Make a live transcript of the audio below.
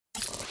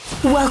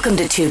Welcome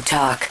to Tube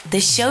Talk,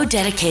 the show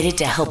dedicated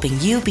to helping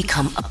you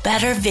become a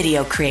better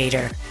video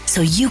creator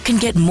so you can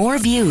get more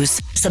views,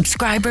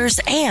 subscribers,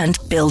 and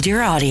build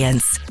your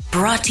audience.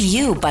 Brought to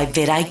you by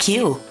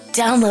vidIQ.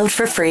 Download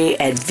for free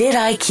at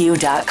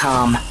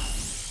vidIQ.com.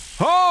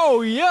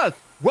 Oh, yes.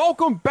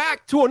 Welcome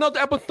back to another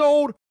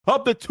episode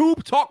of the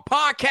Tube Talk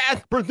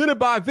podcast presented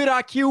by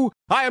vidIQ.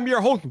 I am your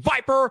host,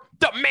 Viper,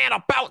 the man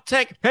about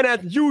tech. And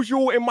as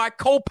usual, in my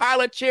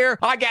co-pilot chair,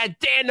 I got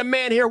Dan the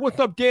man here. What's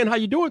up, Dan? How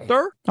you doing,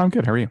 sir? I'm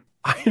good. How are you?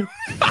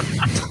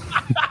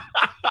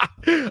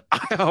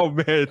 Oh,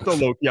 man, it's so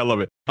low-key. I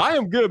love it. I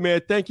am good,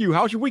 man. Thank you.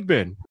 How's your week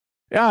been?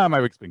 Yeah,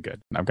 my week's been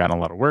good. I've gotten a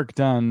lot of work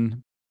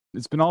done.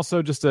 It's been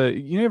also just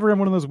you ever in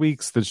one of those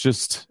weeks that's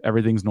just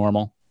everything's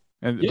normal?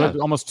 But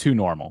almost too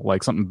normal,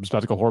 like something's about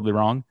to go horribly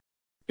wrong.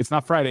 It's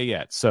not Friday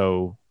yet,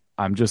 so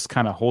I'm just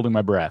kind of holding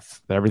my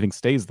breath that everything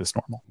stays this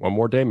normal. One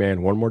more day,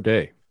 man. One more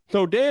day.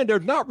 So, Dan,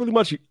 there's not really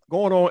much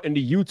going on in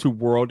the YouTube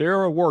world.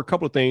 There were a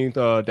couple of things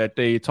that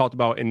they talked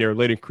about in their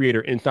latest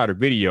Creator Insider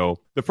video.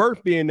 The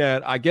first being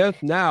that I guess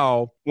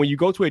now when you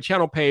go to a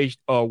channel page,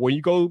 when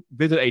you go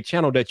visit a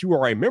channel that you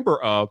are a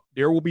member of,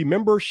 there will be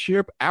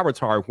membership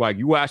avatars. Like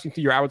you will actually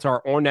see your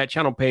avatar on that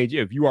channel page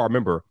if you are a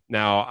member.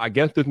 Now, I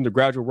guess this is the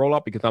gradual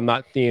rollout because I'm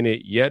not seeing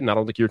it yet, and I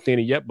don't think you're seeing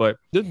it yet, but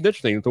this is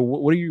interesting. So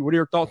what are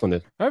your thoughts on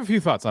this? I have a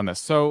few thoughts on this.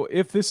 So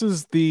if this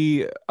is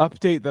the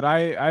update that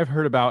I've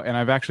heard about, and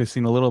I've actually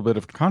seen a little bit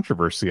of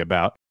controversy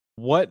about,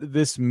 what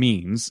this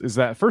means is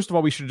that, first of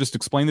all, we should just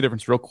explain the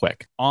difference real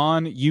quick.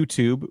 On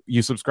YouTube,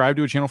 you subscribe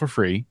to a channel for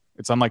free.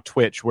 It's unlike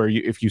Twitch, where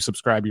if you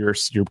subscribe, you're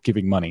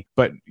giving money.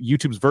 But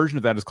YouTube's version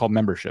of that is called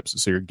memberships.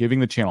 So you're giving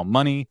the channel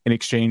money in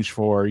exchange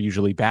for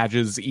usually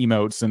badges,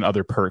 emotes, and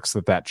other perks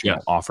that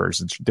channel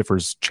offers. It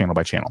differs channel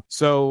by channel.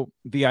 So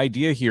the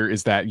idea here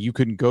is that you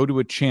can go to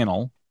a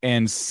channel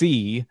and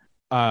see,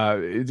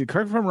 correct me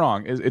if I'm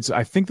wrong,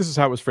 I think this is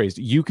how it was phrased.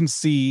 You can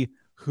see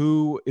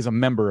who is a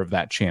member of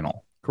that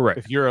channel. Correct.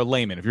 If you're a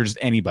layman, if you're just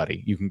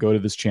anybody, you can go to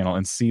this channel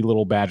and see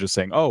little badges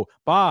saying, oh,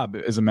 Bob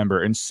is a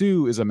member and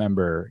Sue is a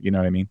member. You know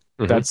what I mean?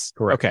 Mm-hmm. That's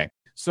correct. Okay.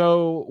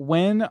 So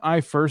when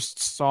I first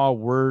saw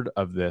word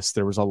of this,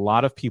 there was a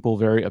lot of people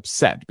very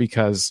upset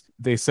because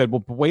they said,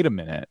 well, wait a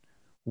minute.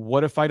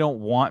 What if I don't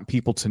want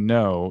people to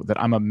know that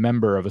I'm a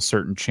member of a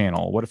certain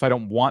channel? What if I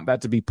don't want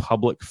that to be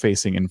public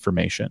facing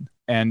information?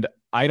 And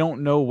I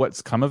don't know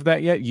what's come of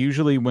that yet.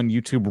 Usually when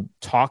YouTube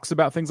talks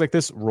about things like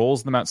this,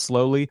 rolls them out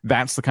slowly,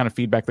 that's the kind of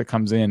feedback that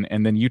comes in.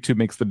 And then YouTube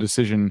makes the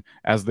decision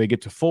as they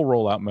get to full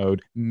rollout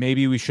mode.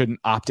 Maybe we shouldn't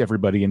opt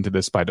everybody into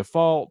this by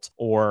default,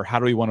 or how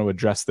do we want to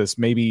address this?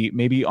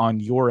 Maybe on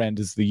your end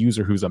as the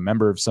user who's a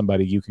member of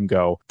somebody, you can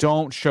go,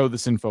 don't show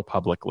this info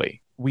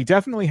publicly. We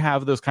definitely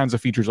have those kinds of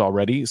features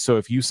already. So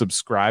if you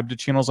subscribe to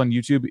channels on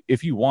YouTube,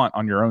 if you want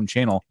on your own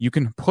channel, you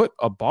can put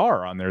a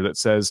bar on there that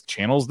says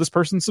channels this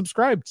person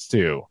subscribes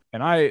to.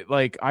 And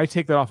I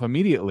take that off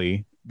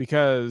immediately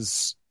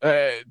because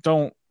I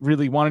don't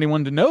really want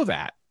anyone to know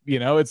that. You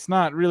know, it's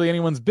not really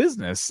anyone's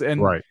business.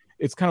 And right.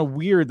 It's kind of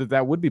weird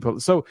that would be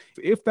public. So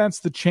if that's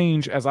the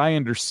change, as I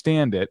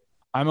understand it,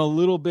 I'm a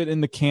little bit in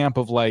the camp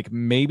of like,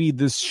 maybe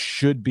this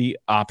should be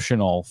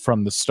optional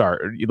from the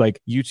start. Like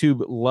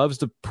YouTube loves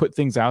to put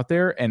things out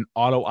there and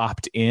auto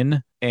opt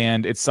in.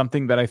 And it's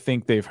something that I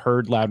think they've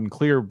heard loud and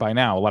clear by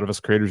now. A lot of us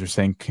creators are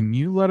saying, can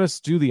you let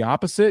us do the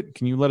opposite?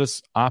 Can you let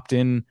us opt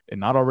in and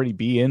not already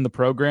be in the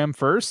program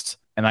first?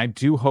 And I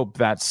do hope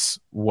that's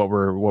what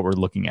we're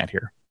looking at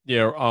here.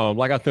 Yeah,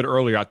 like I said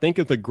earlier, I think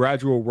it's a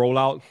gradual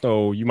rollout,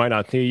 so you might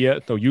not see it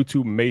yet. So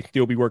YouTube may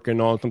still be working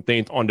on some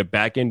things on the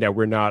back end that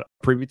we're not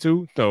privy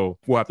to. So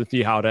we'll have to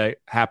see how that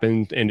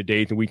happens in the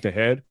days and weeks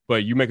ahead.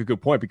 But you make a good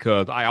point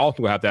because I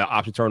also have that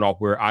option turned off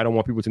where I don't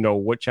want people to know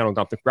what channels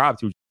I'm subscribed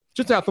to.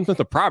 Just to have some sense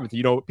of privacy.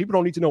 You know, people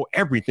don't need to know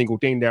every single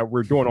thing that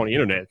we're doing on the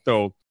internet.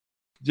 So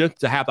just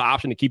to have the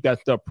option to keep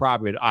that stuff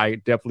private, I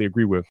definitely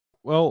agree with.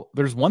 Well,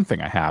 there's one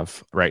thing I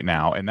have right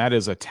now, and that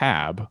is a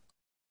tab.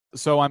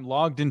 So I'm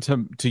logged into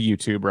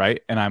YouTube, right?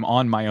 And I'm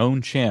on my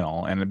own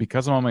channel. And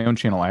because I'm on my own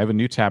channel, I have a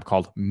new tab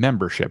called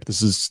Membership.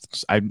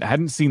 I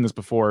hadn't seen this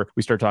before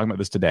we started talking about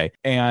this today.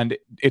 And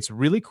it's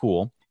really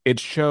cool. It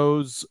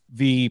shows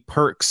the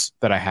perks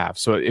that I have.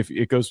 So if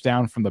it goes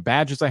down from the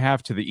badges I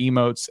have to the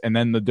emotes and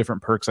then the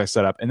different perks I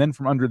set up. And then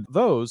from under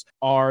those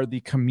are the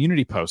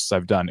community posts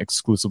I've done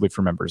exclusively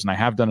for members. And I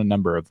have done a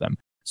number of them.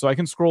 So I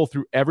can scroll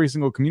through every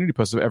single community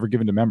post I've ever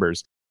given to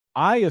members.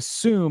 I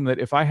assume that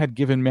if I had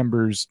given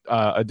members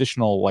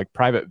additional like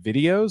private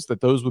videos, that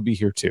those would be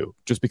here too,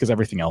 just because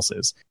everything else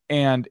is.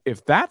 And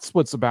if that's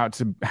what's about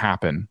to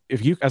happen,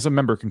 if you as a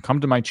member can come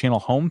to my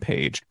channel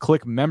homepage,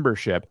 click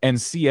membership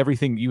and see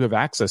everything you have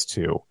access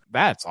to,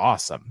 that's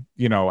awesome.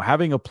 You know,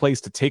 having a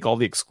place to take all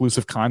the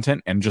exclusive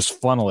content and just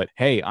funnel it.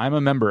 Hey, I'm a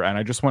member and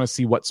I just want to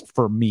see what's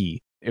for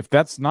me. If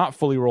that's not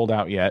fully rolled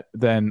out yet,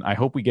 then I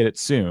hope we get it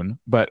soon.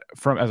 But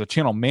as a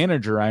channel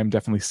manager, I'm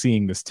definitely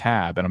seeing this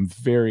tab and I'm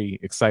very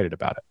excited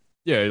about it.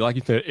 Yeah, like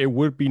you said, it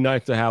would be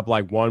nice to have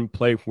like one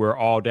place where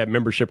all that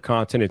membership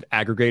content is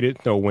aggregated.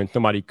 So when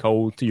somebody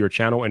goes to your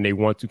channel and they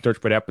want to search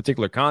for that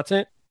particular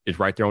content, is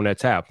right there on that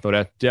tab. So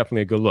that's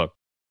definitely a good look.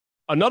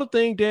 Another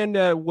thing, Dan,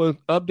 that was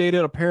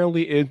updated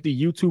apparently is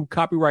the YouTube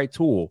copyright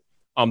tool.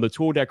 The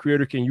tool that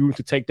creators can use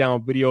to take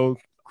down video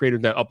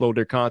creators that upload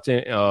their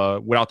content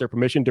without their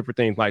permission, different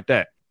things like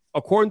that.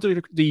 According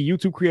to the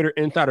YouTube Creator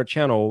Insider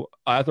channel,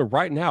 as of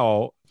right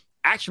now,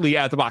 actually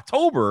as of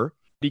October,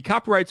 the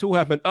copyright tool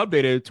has been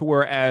updated to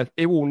whereas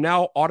it will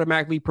now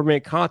automatically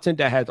prevent content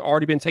that has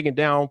already been taken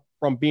down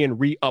from being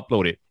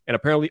re-uploaded. And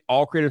apparently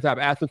all creators have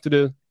access to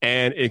this,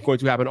 and it's going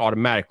to happen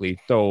automatically.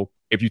 So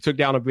if you took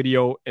down a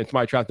video and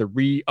somebody tries to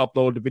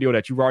re-upload the video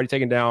that you've already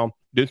taken down,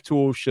 this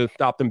tool should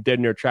stop them dead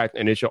in their tracks,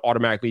 and it should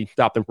automatically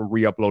stop them from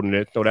re-uploading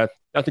it. So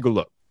that's a good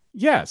look.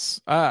 Yes,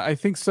 I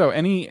think so.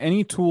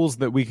 Any tools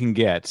that we can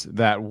get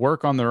that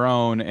work on their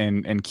own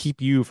and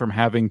keep you from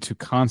having to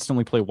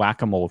constantly play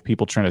whack-a-mole with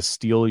people trying to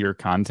steal your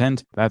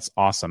content, that's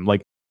awesome.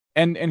 Like,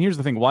 and here's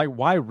the thing: why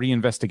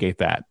reinvestigate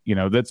that?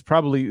 This is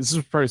probably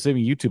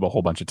saving YouTube a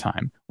whole bunch of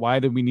time. Why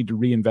do we need to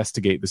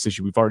reinvestigate this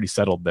issue? We've already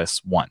settled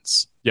this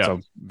once. Yeah,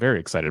 so very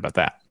excited about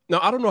that. Now,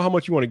 I don't know how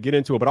much you want to get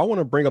into it, but I want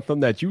to bring up something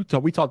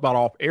that we talked about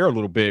off air a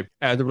little bit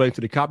as it relates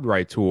to the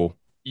copyright tool.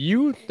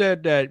 You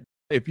said that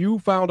if you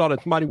found out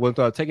that somebody was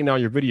taking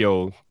down your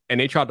videos and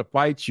they tried to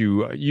fight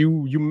you,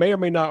 you may or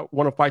may not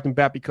want to fight them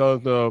back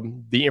because of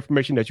the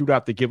information that you'd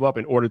have to give up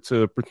in order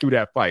to pursue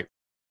that fight.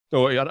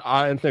 So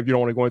I understand if you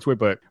don't want to go into it,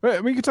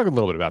 but we can talk a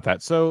little bit about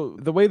that. So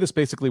the way this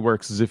basically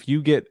works is if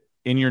you get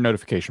in your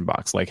notification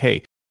box, like,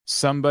 hey,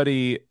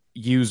 somebody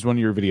used one of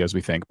your videos,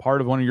 we think,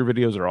 part of one of your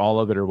videos or all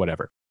of it or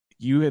whatever,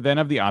 you then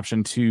have the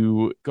option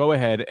to go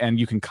ahead and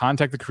you can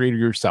contact the creator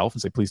yourself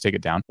and say, please take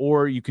it down.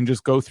 Or you can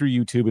just go through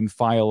YouTube and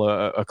file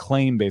a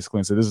claim basically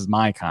and say, this is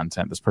my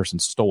content. This person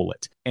stole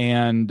it.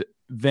 And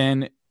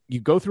then you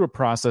go through a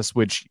process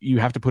which you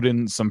have to put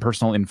in some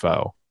personal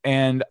info.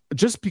 And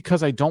just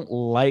because I don't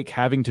like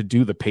having to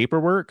do the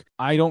paperwork,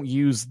 I don't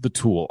use the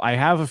tool. I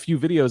have a few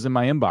videos in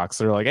my inbox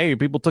that are like, hey,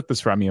 people took this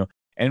from you.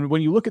 And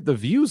when you look at the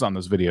views on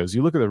those videos,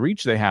 you look at the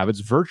reach they have, it's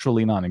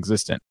virtually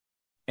non-existent.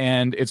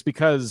 And it's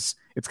because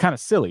it's kind of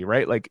silly,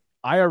 right? Like,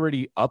 I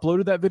already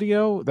uploaded that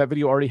video. That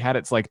video already had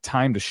its like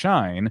time to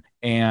shine,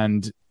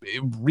 and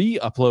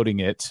re-uploading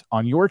it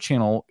on your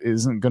channel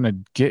isn't going to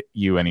get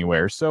you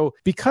anywhere. So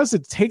because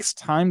it takes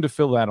time to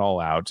fill that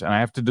all out, and I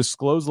have to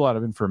disclose a lot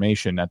of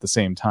information at the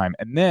same time,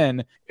 and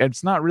then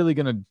it's not really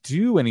going to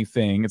do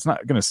anything. It's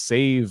not going to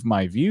save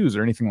my views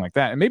or anything like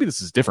that. And maybe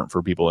this is different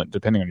for people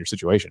depending on your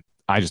situation.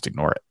 I just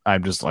ignore it.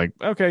 I'm just like,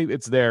 okay,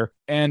 it's there.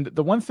 And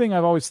the one thing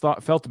I've always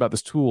felt about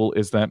this tool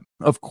is that,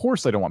 of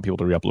course, I don't want people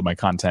to re-upload my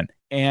content.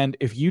 And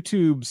if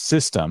YouTube's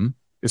system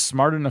is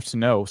smart enough to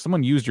know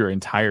someone used your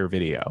entire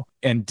video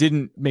and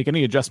didn't make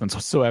any adjustments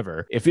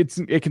whatsoever, if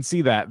it can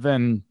see that,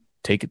 then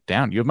take it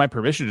down. You have my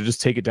permission to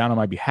just take it down on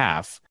my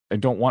behalf. I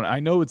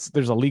know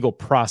there's a legal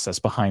process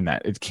behind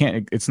that.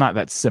 It's not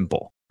that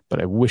simple,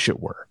 but I wish it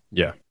were.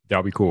 Yeah,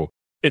 that'd be cool.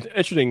 It's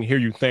interesting to hear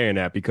you saying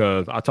that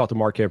because I talked to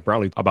Marquette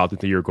Brownlee about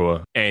this a year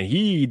ago, and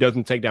he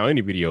doesn't take down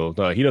any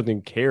videos. He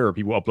doesn't care if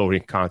people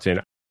uploading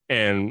content.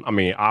 And I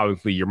mean,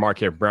 obviously, you're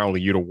Marquette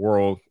Brownlee. You're the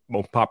world's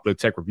most popular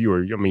tech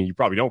reviewer. I mean, you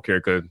probably don't care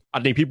because I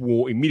think people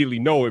will immediately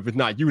know if it's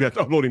not you that's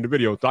uploading the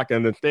video. So I can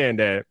understand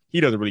that he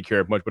doesn't really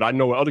care much. But I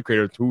know other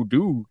creators who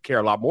do care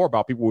a lot more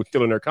about people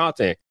stealing their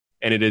content.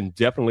 And it is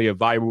definitely a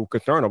valuable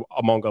concern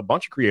among a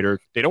bunch of creators.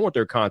 They don't want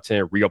their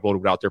content re-uploaded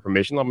without their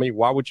permission. I mean,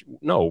 why would you?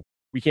 No.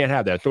 We can't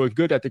have that. So it's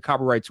good that the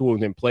copyright tool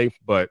is in place,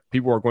 but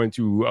people are going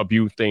to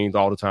abuse things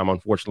all the time.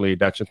 Unfortunately,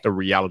 that's just the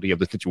reality of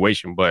the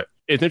situation. But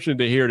it's interesting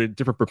to hear the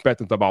different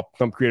perspectives about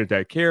some creators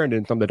that care and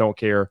then some that don't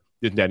care,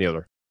 this, that, and the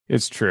other.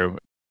 It's true.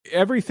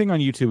 Everything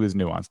on YouTube is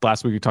nuanced.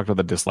 Last week, we talked about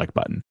the dislike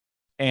button.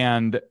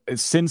 And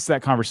since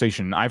that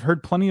conversation, I've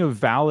heard plenty of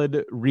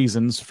valid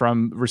reasons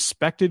from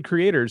respected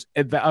creators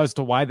as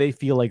to why they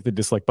feel like the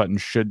dislike button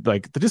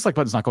the dislike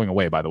button's not going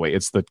away, by the way.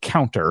 It's the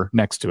counter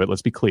next to it.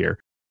 Let's be clear.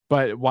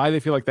 But why they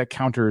feel like that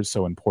counter is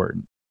so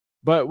important.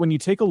 But when you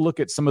take a look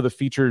at some of the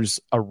features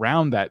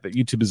around that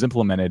YouTube has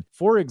implemented,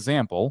 for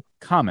example,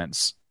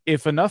 comments.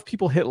 If enough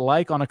people hit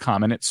like on a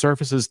comment, it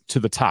surfaces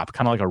to the top,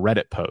 kind of like a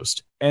Reddit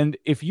post. And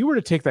if you were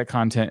to take that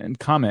content and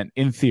comment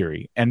in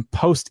theory and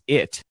post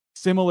it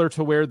similar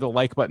to where the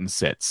like button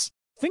sits,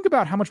 think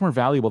about how much more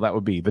valuable that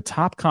would be. The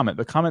top comment,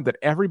 the comment that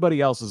everybody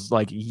else is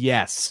like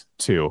yes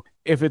to.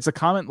 If it's a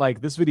comment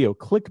like, this video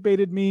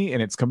clickbaited me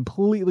and it's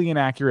completely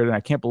inaccurate and I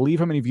can't believe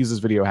how many views this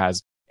video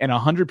has, and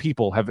 100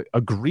 people have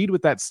agreed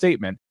with that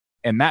statement,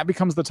 and that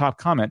becomes the top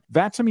comment,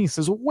 that to me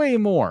says way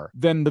more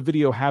than the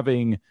video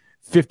having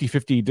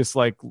 50-50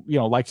 dislike,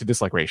 like to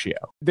dislike ratio.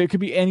 There could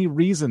be any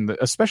reason that,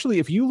 especially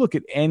if you look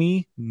at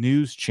any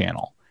news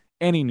channel,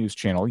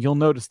 you'll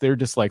notice their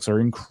dislikes are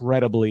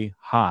incredibly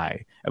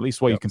high. At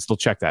least, you can still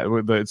check that.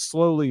 But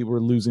slowly, we're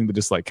losing the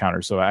dislike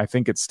counter. So I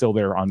think it's still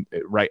there on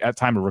right at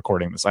time of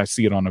recording this. I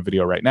see it on a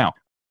video right now.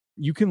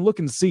 You can look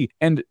and see.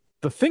 And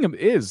the thing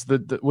is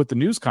that with the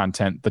news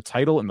content, the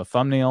title and the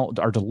thumbnail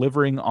are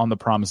delivering on the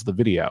promise of the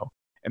video.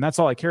 And that's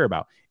all I care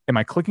about. Am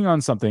I clicking on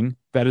something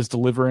that is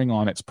delivering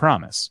on its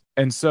promise?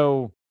 And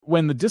so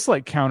when the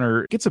dislike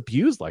counter gets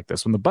abused like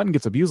this, when the button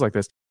gets abused like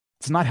this,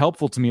 it's not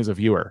helpful to me as a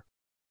viewer.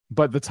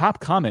 But the top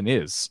comment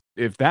is,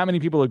 if that many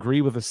people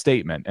agree with a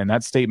statement and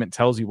that statement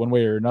tells you one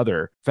way or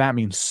another, that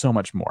means so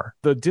much more.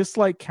 The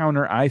dislike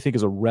counter, I think,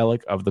 is a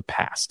relic of the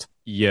past.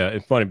 Yeah,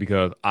 it's funny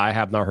because I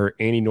have not heard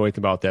any noise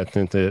about that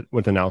since it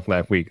was announced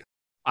last week.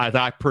 As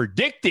I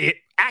predicted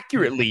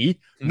accurately,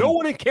 no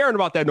one is caring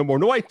about that no more.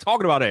 Nobody's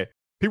talking about it.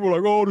 People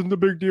are like, oh, this is a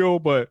big deal.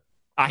 But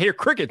I hear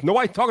crickets.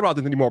 Nobody's talking about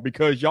this anymore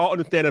because y'all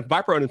understand, as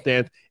Viper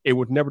understands, it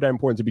was never that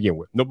important to begin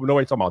with.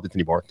 Nobody's talking about this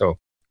anymore. So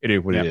it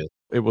is what it is.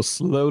 It will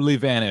slowly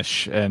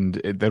vanish, and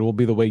that will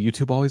be the way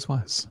YouTube always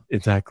was.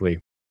 Exactly.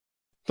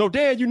 So,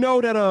 Dan, you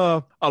know that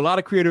a lot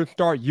of creators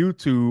start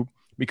YouTube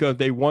because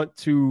they want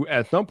to,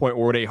 at some point,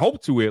 or they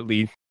hope to at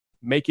least,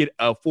 make it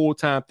a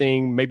full-time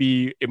thing.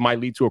 Maybe it might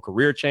lead to a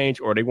career change,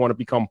 or they want to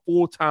become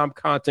full-time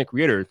content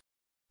creators.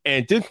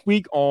 And this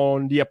week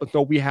on the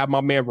episode, we have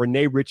my man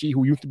Rene Ritchie,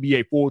 who used to be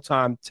a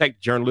full-time tech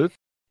journalist,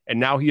 and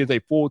now he is a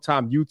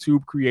full-time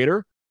YouTube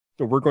creator.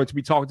 So we're going to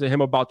be talking to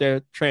him about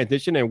that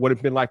transition and what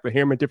it's been like for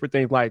him and different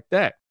things like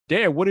that.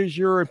 Dan, what is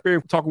your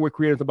experience talking with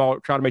creators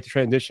about trying to make the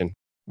transition?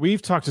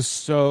 We've talked to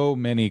so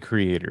many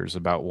creators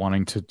about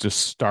wanting to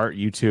just start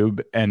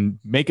YouTube and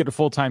make it a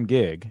full-time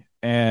gig.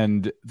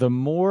 And the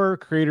more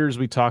creators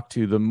we talk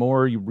to, the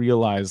more you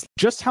realize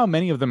just how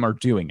many of them are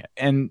doing it.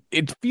 And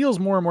it feels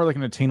more and more like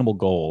an attainable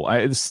goal.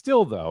 It's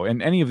still, though,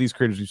 and any of these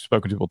creators we've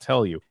spoken to will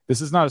tell you,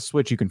 this is not a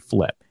switch you can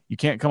flip. You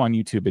can't come on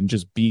YouTube and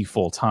just be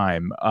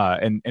full-time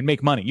and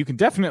make money. You can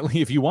definitely,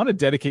 if you want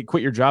to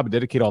quit your job and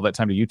dedicate all that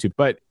time to YouTube,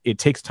 but it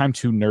takes time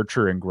to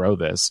nurture and grow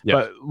this. Yep.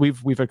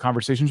 But we've had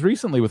conversations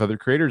recently with other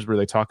creators where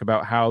they talk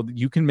about how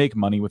you can make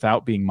money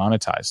without being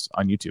monetized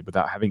on YouTube,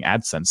 without having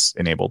AdSense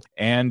enabled.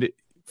 And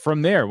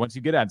from there, once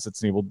you get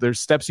AdSense enabled, there's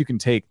steps you can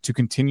take to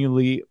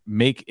continually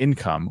make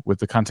income with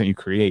the content you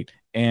create.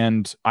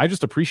 And I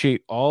just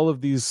appreciate all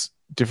of these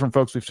different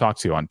folks we've talked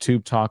to on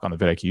Tube Talk, on the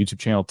vidIQ YouTube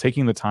channel,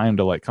 taking the time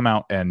to come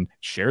out and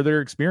share their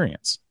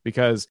experience,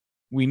 because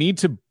we need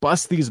to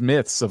bust these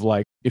myths of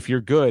if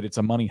you're good, it's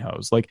a money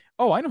hose.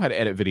 Oh, I know how to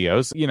edit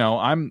videos.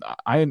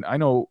 I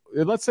know,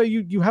 let's say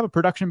you have a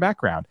production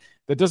background.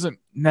 That doesn't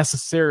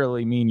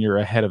necessarily mean you're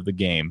ahead of the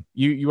game.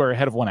 You are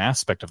ahead of one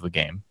aspect of the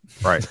game.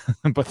 Right.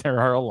 But there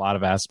are a lot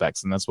of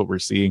aspects, and that's what we're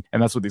seeing.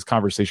 And that's what these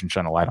conversations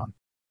shine a light on.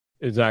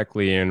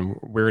 Exactly. And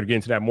we're going to get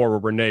into that more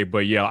with Rene.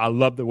 But yeah, I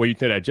love the way you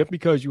said that. Just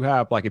because you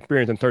have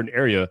experience in a certain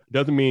area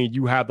doesn't mean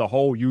you have the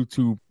whole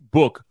YouTube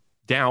book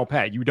down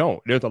pat. You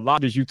don't. There's a lot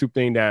of this YouTube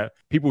thing that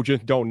people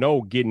just don't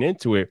know getting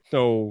into it.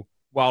 So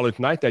while it's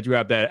nice that you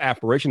have that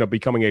aspiration of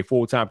becoming a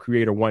full-time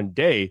creator one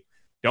day,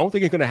 don't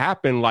think it's going to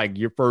happen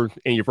your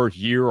first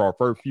year or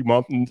first few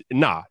months.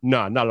 Nah,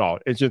 not at all.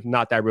 It's just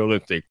not that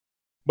realistic.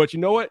 But you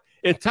know what?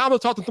 It's time to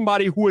talk to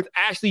somebody who has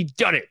actually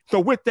done it. So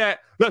with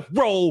that, let's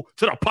roll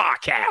to the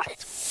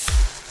podcast.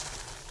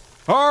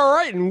 All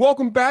right, and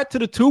welcome back to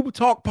the Tube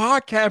Talk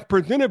podcast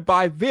presented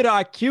by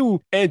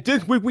vidIQ. And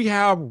this week we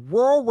have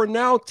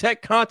world-renowned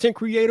tech content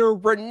creator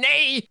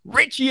Rene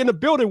Ritchie in the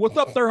building. What's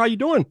up, sir? How you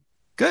doing?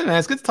 Good, man.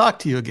 It's good to talk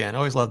to you again. I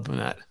always love doing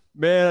that.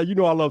 Man, you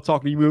know I love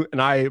talking to you,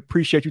 and I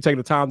appreciate you taking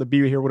the time to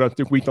be here with us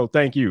this week, so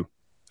thank you.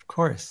 Of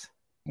course.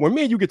 When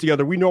me and you get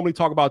together, we normally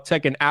talk about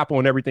tech and Apple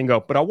and everything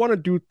else, but I want to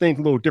do things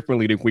a little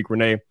differently this week,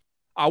 Rene.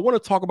 I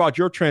want to talk about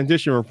your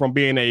transition from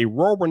being a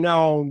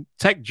world-renowned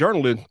tech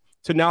journalist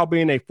to now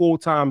being a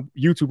full-time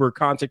YouTuber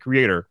content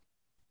creator.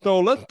 So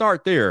let's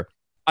start there.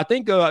 I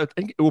think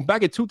it was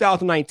back in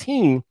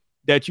 2019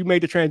 that you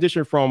made the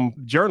transition from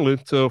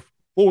journalist to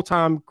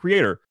full-time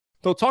creator.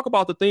 So talk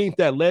about the things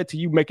that led to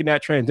you making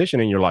that transition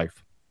in your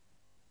life.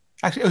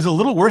 Actually, it was a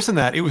little worse than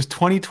that. It was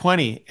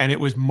 2020 and it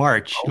was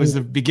March. It was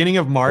the beginning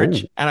of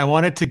March. And I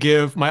wanted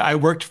to I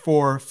worked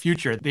for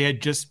Future. They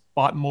had just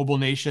bought Mobile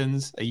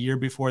Nations a year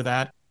before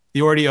that. They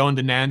already owned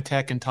the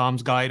Nantec and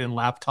Tom's Guide and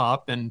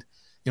Laptop. And,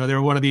 they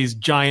were one of these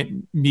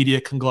giant media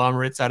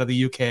conglomerates out of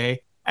the UK.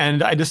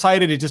 And I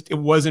decided it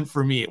wasn't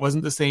for me. It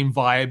wasn't the same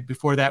vibe.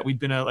 Before that, we'd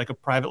been a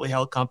privately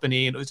held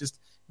company, and it was just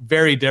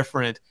very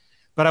different.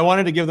 But I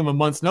wanted to give them a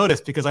month's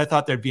notice because I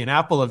thought there'd be an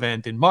Apple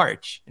event in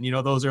March. And,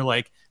 those are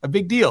a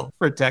big deal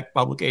for tech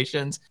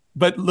publications.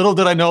 But little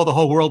did I know the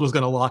whole world was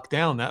going to lock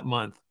down that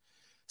month.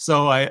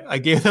 So I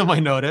gave them my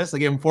notice. I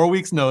gave them 4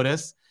 weeks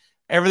notice.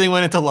 Everything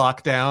went into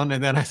lockdown.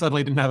 And then I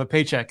suddenly didn't have a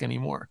paycheck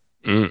anymore.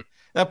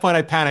 At that point,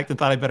 I panicked and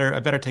thought I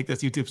better take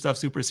this YouTube stuff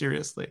super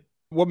seriously.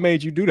 What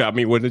made you do that? I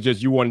mean, was it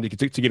just you wanted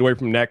to get away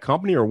from that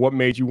company, or what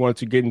made you want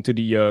to get into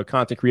the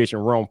content creation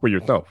realm for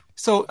yourself?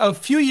 So a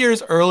few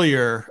years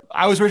earlier,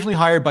 I was originally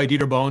hired by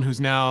Dieter Bohn,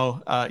 who's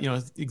now,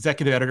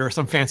 executive editor,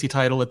 some fancy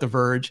title at The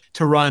Verge,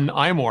 to run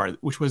iMore,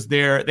 which was they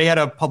had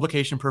a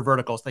publication per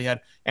vertical. So they had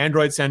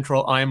Android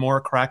Central,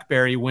 iMore,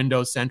 Crackberry,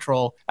 Windows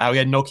Central. We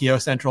had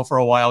Nokia Central for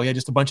a while. We had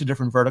just a bunch of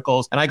different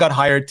verticals. And I got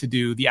hired to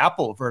do the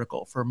Apple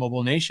vertical for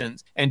Mobile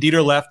Nations. And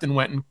Dieter left and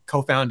went and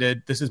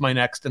co-founded This Is My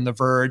Next and The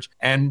Verge.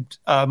 And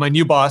my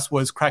new boss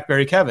was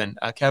Crackberry Kevin,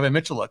 Kevin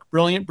Mitchelluk.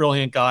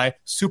 Brilliant guy,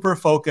 super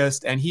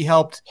focused. And he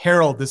helped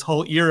herald this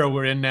whole era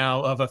we're in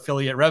now of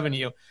affiliate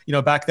revenue.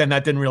 Back then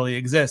that didn't really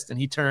exist. And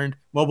he turned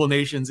Mobile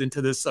Nations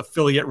into this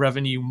affiliate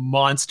revenue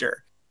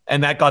monster.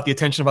 And that got the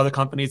attention of other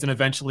companies, and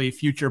eventually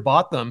Future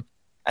bought them.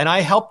 And I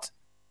helped,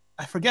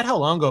 I forget how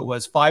long ago it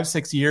was,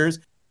 5-6 years.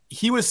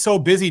 He was so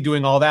busy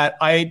doing all that,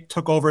 I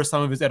took over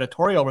some of his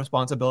editorial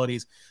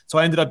responsibilities. So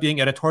I ended up being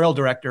editorial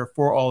director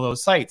for all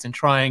those sites and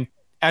trying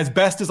as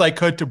best as I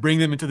could to bring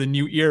them into the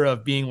new era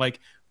of being like,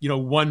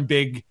 one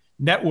big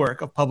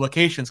network of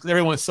publications, because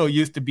everyone was so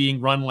used to being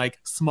run like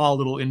small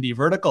little indie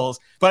verticals.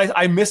 But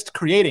I missed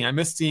creating. I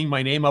missed seeing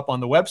my name up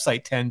on the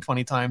website 10,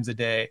 20 times a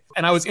day.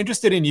 And I was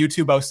interested in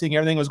YouTube. I was seeing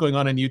everything that was going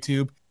on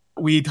YouTube.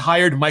 We'd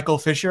hired Michael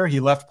Fisher.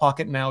 He left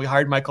Pocket now. We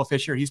hired Michael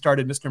Fisher. He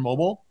started Mr.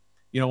 Mobile.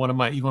 One of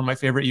my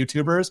favorite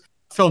YouTubers.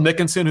 Phil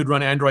Nickinson, who'd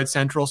run Android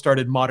Central,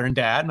 started Modern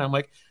Dad. And I'm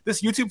like,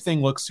 this YouTube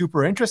thing looks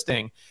super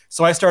interesting.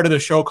 So I started a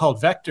show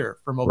called Vector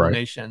for Mobile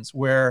Nations,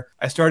 where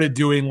I started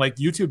doing like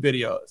YouTube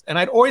videos. And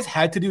I'd always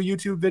had to do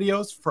YouTube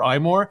videos for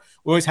iMore.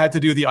 We always had to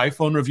do the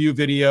iPhone review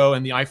video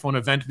and the iPhone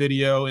event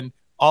video and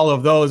all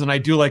of those. And I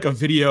do like a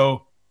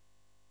video,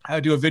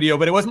 but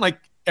it wasn't like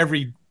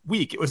every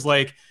week. It was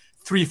like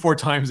 3-4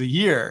 times a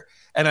year.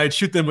 And I'd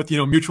shoot them with,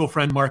 mutual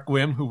friend Mark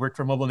Gwim, who worked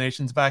for Mobile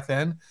Nations back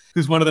then,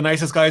 who's one of the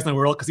nicest guys in the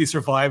world because he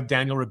survived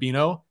Daniel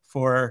Rubino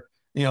for,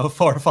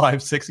 4,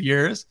 5, 6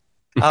 years.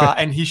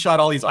 And he shot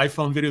all these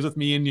iPhone videos with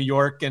me in New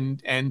York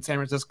and San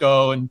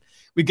Francisco. And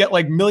we'd get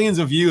like millions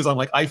of views on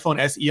like iPhone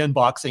SE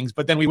unboxings,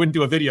 but then we wouldn't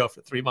do a video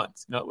for 3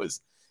 months.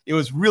 It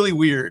was really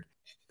weird.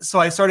 So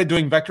I started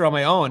doing Vector on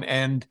my own,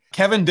 and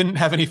Kevin didn't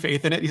have any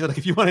faith in it. He said, like,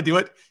 if you want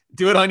to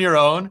do it on your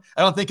own.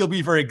 I don't think you'll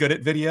be very good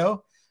at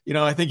video.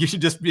 I think you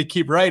should just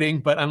keep writing.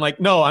 But I'm like,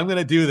 no, I'm going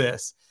to do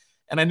this.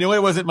 And I knew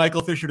it wasn't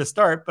Michael Fisher to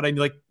start, but I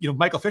knew, like,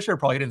 Michael Fisher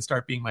probably didn't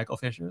start being Michael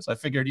Fisher. So I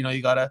figured,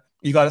 you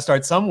gotta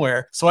start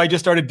somewhere. So I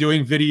just started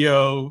doing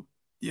video.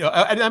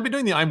 I've been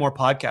doing the iMore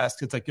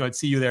podcast. It's like, I'd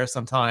see you there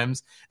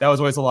sometimes. That was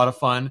always a lot of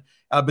fun.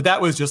 But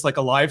that was just like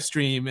a live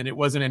stream, and it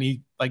wasn't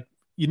any, like,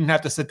 you didn't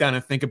have to sit down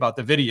and think about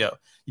the video.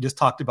 You just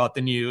talked about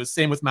the news.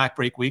 Same with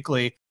MacBreak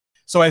Weekly.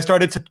 So I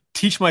started to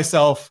teach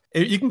myself.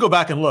 You can go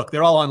back and look.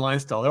 They're all online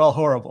still. They're all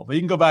horrible. But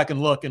you can go back and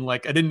look. And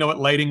like, I didn't know what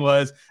lighting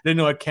was. I didn't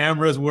know what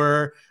cameras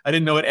were. I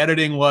didn't know what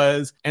editing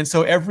was. And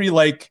so every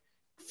like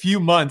few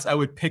months, I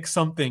would pick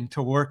something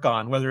to work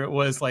on, whether it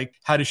was like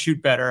how to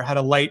shoot better, how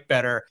to light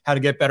better, how to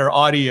get better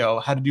audio,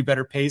 how to do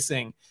better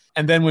pacing.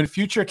 And then when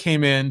Future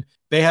came in,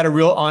 they had a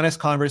real honest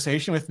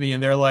conversation with me,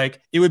 and they're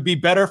like, it would be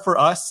better for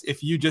us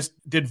if you just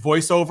did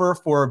voiceover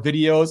for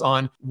videos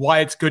on why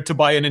it's good to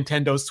buy a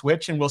Nintendo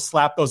Switch, and we'll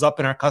slap those up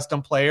in our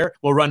custom player.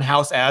 We'll run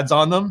house ads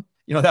on them.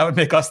 That would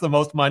make us the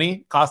most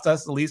money, cost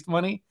us the least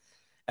money.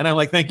 And I'm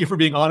like, thank you for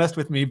being honest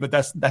with me, but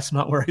that's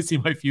not where I see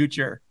my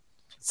future.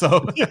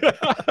 So,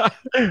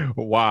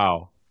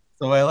 wow.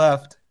 So I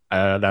left.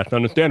 That's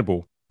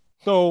understandable.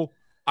 So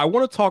I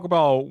want to talk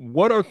about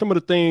what are some of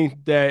the things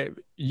that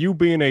you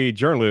being a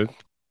journalist,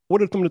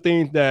 what are some of the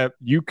things that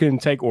you can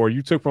take or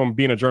you took from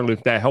being a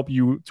journalist that help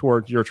you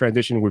towards your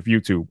transition with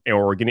YouTube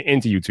or getting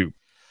into YouTube?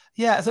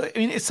 Yeah. So,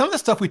 some of the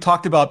stuff we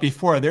talked about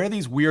before, there are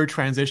these weird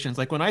transitions.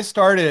 Like when I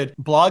started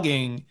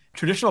blogging,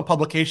 traditional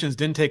publications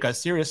didn't take us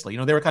seriously.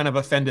 They were kind of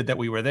offended that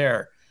we were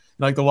there.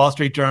 Like the Wall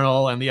Street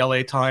Journal and the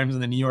LA Times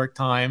and the New York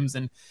Times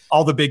and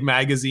all the big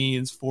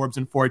magazines, Forbes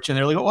and Fortune.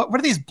 They're like, what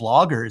are these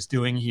bloggers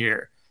doing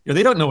here?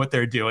 They don't know what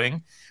they're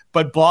doing.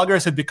 But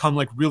bloggers had become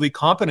like really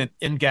competent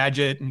in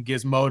Gadget and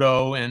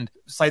Gizmodo and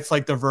sites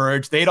like The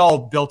Verge. They'd all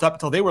built up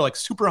until they were like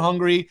super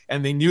hungry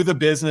and they knew the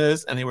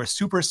business and they were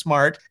super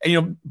smart.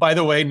 And, by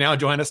the way, now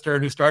Joanna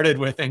Stern, who started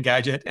with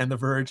Engadget and The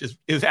Verge,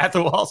 is at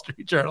the Wall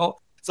Street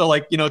Journal. So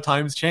like,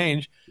 times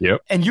change.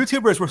 Yep. And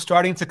YouTubers were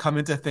starting to come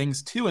into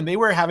things too. And they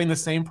were having the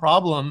same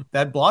problem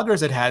that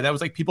bloggers had. That was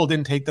like people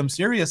didn't take them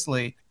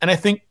seriously. And I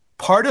think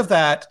part of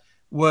that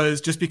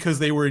was just because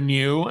they were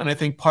new. And I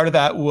think part of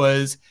that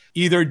was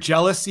either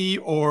jealousy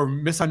or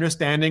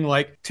misunderstanding.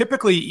 Like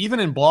typically, even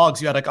in blogs,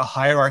 you had like a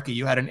hierarchy.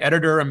 You had an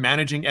editor, a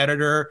managing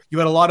editor. You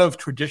had a lot of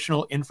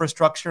traditional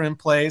infrastructure in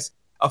place,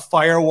 a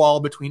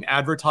firewall between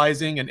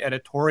advertising and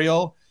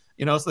editorial.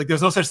 It's like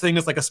there's no such thing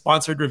as like a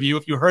sponsored review.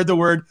 If you heard the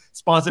word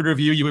sponsored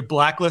review, you would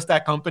blacklist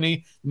that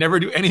company, never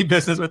do any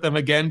business with them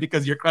again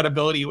because your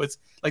credibility was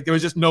like there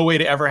was just no way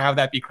to ever have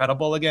that be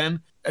credible again.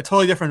 A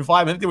totally different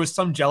vibe. I think there was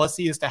some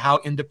jealousy as to how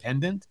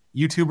independent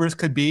YouTubers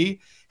could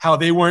be, how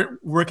they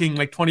weren't working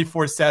like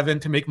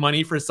 24/7 to make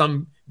money for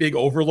some big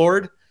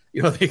overlord.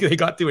 They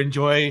got to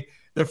enjoy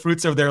the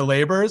fruits of their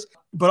labors.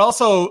 But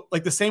also,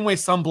 like the same way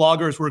some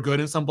bloggers were good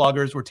and some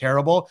bloggers were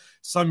terrible,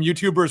 some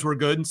YouTubers were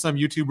good and some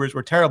YouTubers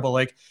were terrible.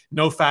 Like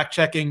no fact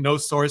checking, no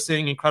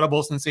sourcing,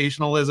 incredible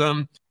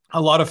sensationalism,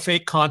 a lot of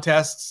fake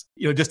contests,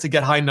 just to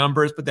get high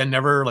numbers, but then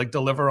never like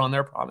deliver on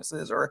their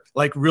promises, or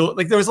like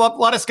there was a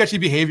lot of sketchy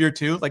behavior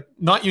too, like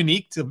not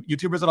unique to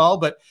YouTubers at all.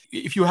 But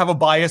if you have a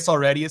bias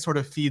already, it sort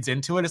of feeds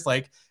into it. It's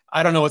like,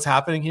 I don't know what's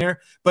happening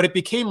here, but it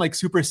became like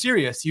super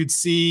serious. You'd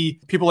see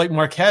people like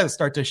Marquez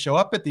start to show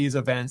up at these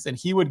events, and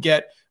he would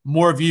get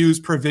more views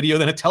per video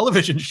than a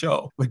television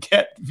show would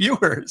get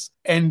viewers.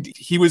 And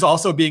he was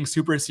also being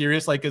super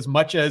serious, like as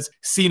much as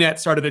CNET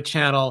started a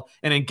channel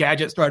and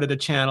Engadget started a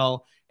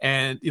channel,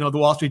 and, the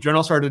Wall Street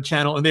Journal started a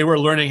channel, and they were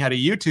learning how to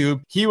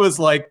YouTube. He was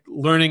like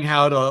learning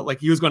how to, like,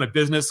 he was going to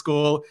business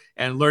school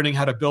and learning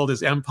how to build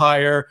his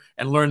empire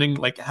and learning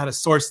like how to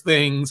source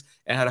things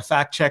and how to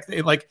fact check.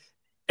 Like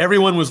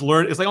everyone was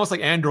learning. It's like almost like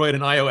Android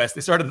and iOS.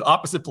 They started at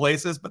opposite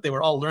places, but they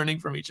were all learning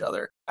from each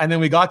other. And then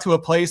we got to a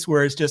place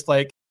where it's just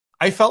like,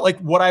 I felt like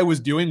what I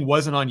was doing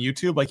wasn't on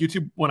YouTube. Like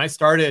YouTube, when I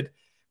started,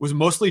 was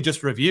mostly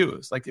just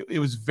reviews. Like it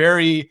was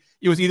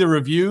either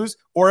reviews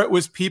or it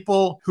was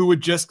people who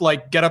would just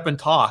like get up and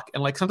talk.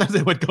 And like sometimes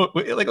it would go,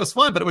 like it was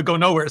fun, but it would go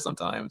nowhere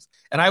sometimes.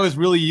 And I was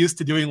really used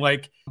to doing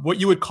like what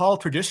you would call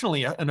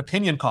traditionally an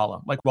opinion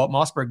column, like Walt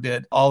Mossberg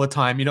did all the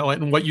time,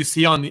 and what you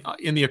see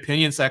in the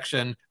opinion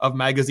section of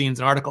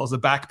magazines and articles, the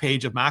back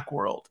page of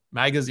Macworld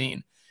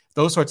magazine,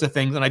 those sorts of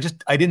things. And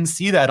I didn't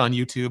see that on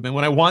YouTube. And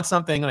when I want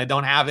something and I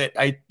don't have it,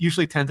 I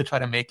usually tend to try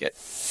to make it.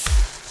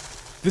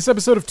 This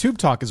episode of Tube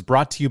Talk is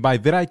brought to you by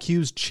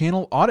vidIQ's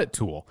Channel Audit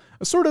Tool,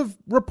 a sort of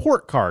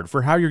report card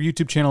for how your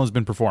YouTube channel has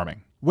been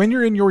performing. When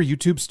you're in your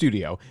YouTube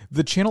studio,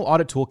 the Channel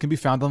Audit Tool can be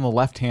found on the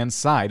left-hand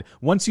side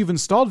once you've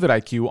installed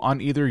vidIQ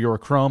on either your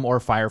Chrome or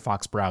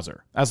Firefox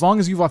browser. As long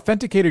as you've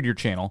authenticated your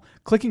channel,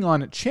 clicking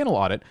on Channel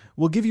Audit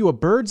will give you a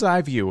bird's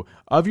eye view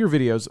of your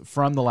videos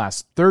from the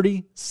last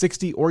 30,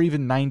 60, or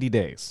even 90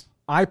 days.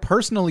 I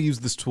personally use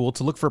this tool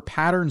to look for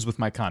patterns with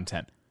my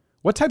content.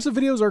 What types of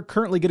videos are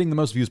currently getting the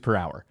most views per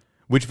hour?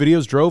 Which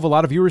videos drove a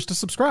lot of viewers to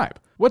subscribe?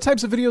 What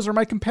types of videos are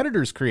my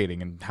competitors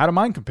creating, and how do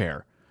mine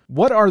compare?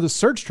 What are the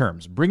search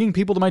terms bringing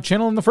people to my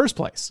channel in the first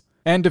place?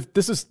 And if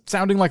this is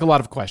sounding like a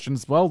lot of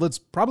questions, well, that's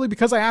probably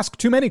because I ask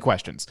too many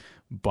questions.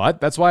 But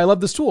that's why I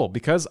love this tool,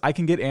 because I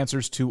can get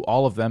answers to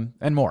all of them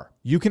and more.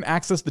 You can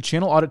access the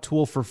Channel Audit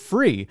Tool for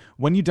free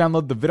when you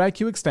download the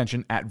vidIQ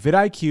extension at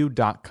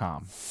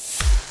vidIQ.com.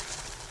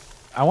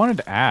 I wanted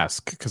to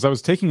ask, because I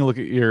was taking a look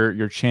at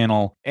your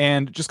channel,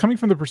 and just coming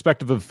from the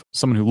perspective of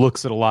someone who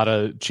looks at a lot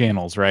of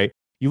channels, right?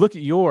 You look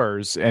at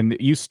yours, and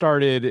you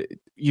started,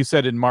 you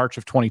said in March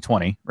of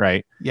 2020,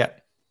 right? Yeah.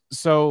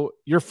 So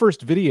your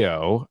first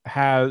video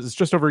has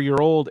just over a year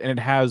old, and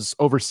it has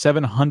over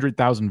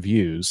 700,000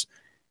 views.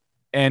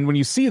 And when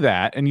you see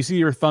that, and you see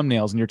your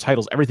thumbnails and your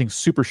titles, everything's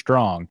super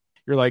strong.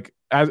 You're like,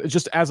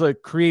 as a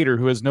creator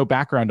who has no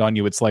background on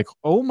you, it's like,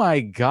 oh my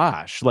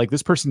gosh, like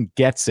this person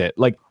gets it.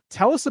 Like,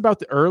 tell us about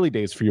the early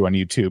days for you on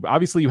YouTube.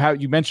 Obviously,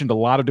 you mentioned a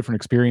lot of different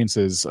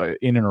experiences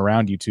in and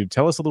around YouTube.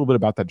 Tell us a little bit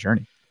about that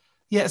journey.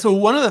 Yeah. So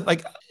one of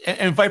the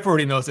and Viper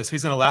already knows this.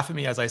 He's going to laugh at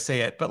me as I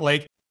say it. But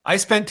like, I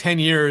spent 10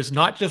 years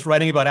not just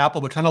writing about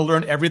Apple, but trying to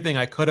learn everything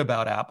I could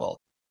about Apple.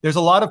 There's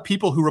a lot of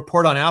people who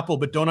report on Apple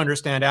but don't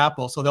understand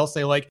Apple. So they'll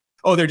say like,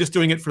 oh, they're just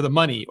doing it for the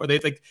money, or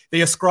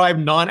they ascribe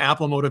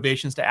non-Apple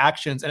motivations to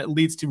actions, and it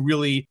leads to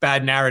really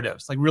bad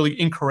narratives, like really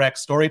incorrect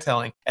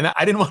storytelling. And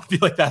I didn't want to be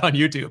like that on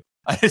YouTube.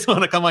 I just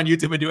want to come on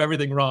YouTube and do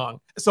everything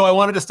wrong. So I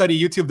wanted to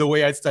study YouTube the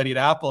way I'd studied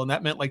Apple. And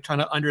that meant like trying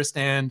to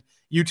understand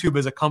YouTube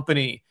as a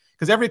company.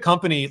 Because every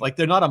company, like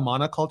they're not a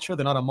monoculture,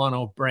 they're not a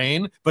mono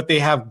brain, but they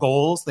have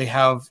goals, they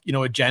have,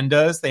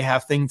 agendas, they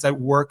have things that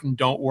work and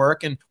don't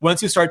work. And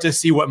once you start to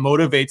see what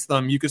motivates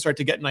them, you can start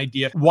to get an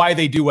idea why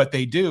they do what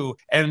they do.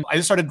 And I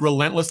just started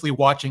relentlessly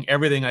watching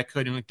everything I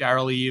could, like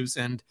Daryl Eves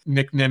and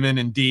Nick Nimmin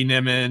and Dee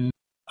Nimmin.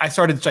 I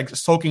started like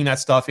soaking that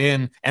stuff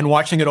in and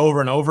watching it over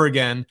and over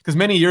again. Because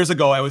many years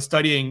ago, I was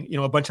studying,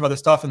 a bunch of other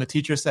stuff. And the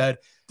teacher said,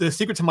 the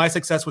secret to my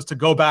success was to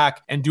go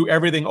back and do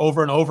everything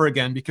over and over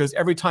again. Because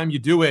every time you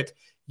do it,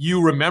 you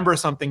remember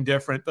something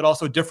different, but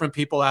also different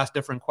people ask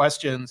different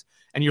questions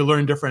and you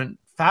learn different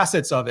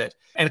facets of it.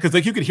 And because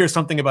like you could hear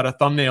something about a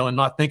thumbnail and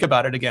not think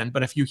about it again.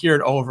 But if you hear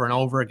it over and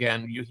over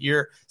again, you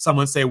hear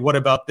someone say, what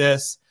about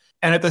this?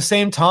 And at the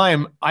same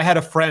time, I had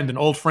an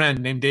old friend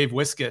named Dave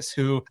Wiskus,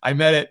 who I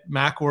met at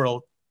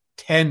Macworld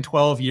 10,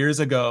 12 years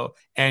ago.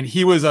 And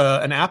he was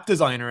an app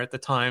designer at the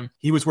time.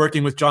 He was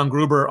working with John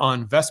Gruber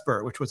on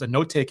Vesper, which was a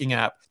note-taking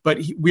app. But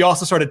we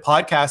also started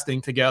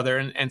podcasting together.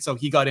 And so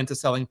he got into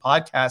selling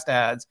podcast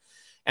ads.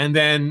 And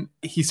then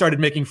he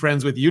started making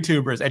friends with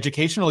YouTubers,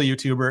 educational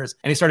YouTubers,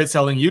 and he started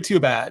selling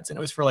YouTube ads. And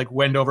it was for like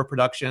Wendover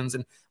Productions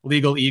and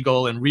Legal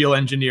Eagle and Real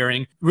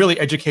Engineering, really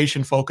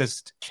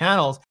education-focused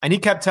channels. And he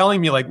kept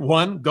telling me like,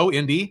 one, go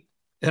indie.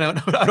 And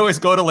I'd always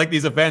go to like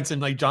these events and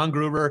like John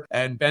Gruber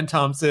and Ben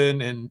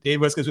Thompson and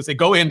Dave Wiskus would say,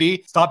 go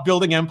indie, stop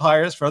building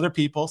empires for other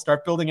people,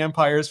 start building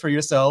empires for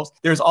yourselves.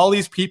 There's all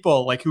these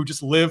people like who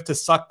just live to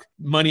suck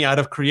money out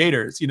of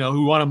creators,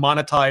 who want to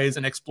monetize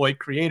and exploit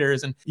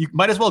creators. And you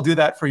might as well do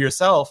that for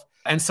yourself.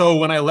 And so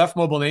when I left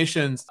Mobile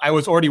Nations, I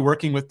was already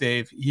working with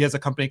Dave. He has a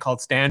company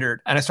called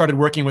Standard, and I started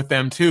working with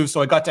them too.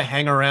 So I got to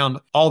hang around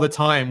all the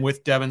time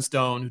with Devin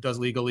Stone, who does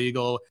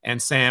Legal,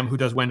 and Sam, who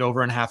does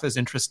Wendover and Half as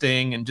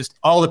Interesting, and just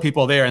all the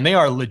people there. And they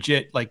are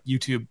legit like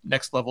YouTube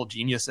next level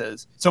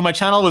geniuses. So my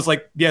channel was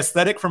like, the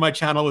aesthetic for my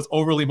channel was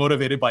overly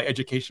motivated by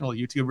educational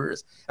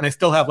YouTubers. And I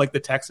still have like the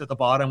text at the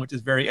bottom, which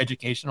is very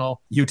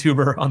educational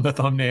YouTuber on the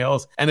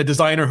thumbnails. And the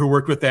designer who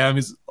worked with them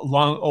is a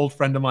long old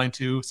friend of mine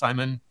too,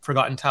 Simon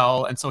Forgotten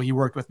Towel. And so he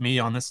worked with me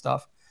on this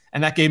stuff.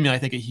 And that gave me, I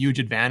think, a huge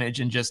advantage.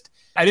 And just,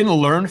 I didn't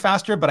learn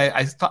faster, but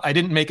I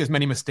didn't make as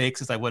many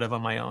mistakes as I would have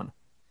on my own.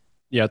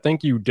 Yeah, I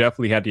think you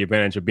definitely had the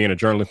advantage of being a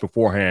journalist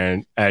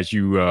beforehand as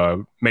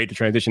you made the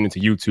transition into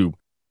YouTube.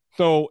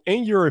 So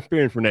in your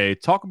experience, Rene,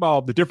 talk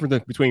about the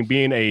difference between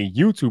being a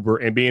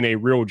YouTuber and being a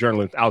real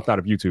journalist outside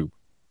of YouTube.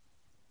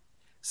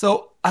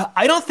 So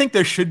I don't think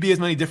there should be as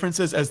many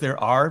differences as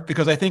there are,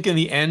 because I think in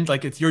the end,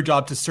 like, it's your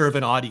job to serve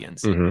an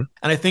audience. Mm-hmm.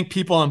 And I think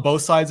people on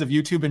both sides of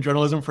YouTube and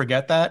journalism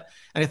forget that.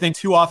 And I think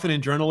too often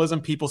in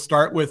journalism, people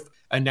start with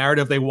a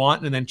narrative they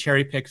want and then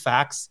cherry pick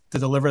facts to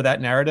deliver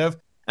that narrative.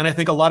 And I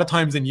think a lot of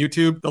times in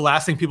YouTube, the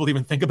last thing people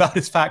even think about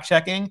is fact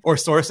checking or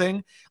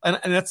sourcing. And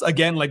that's,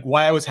 again, like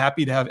why I was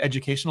happy to have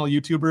educational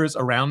YouTubers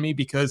around me,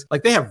 because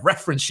like they have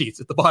reference sheets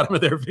at the bottom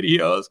of their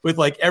videos with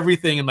like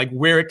everything and like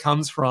where it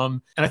comes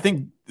from. And I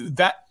think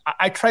that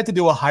I tried to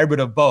do a hybrid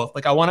of both.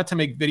 Like I wanted to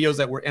make videos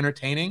that were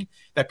entertaining,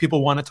 that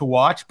people wanted to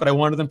watch, but I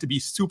wanted them to be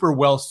super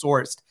well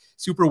sourced,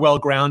 super well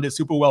grounded,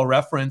 super well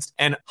referenced,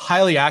 and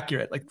highly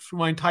accurate. Like through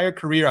my entire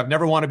career, I've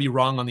never wanted to be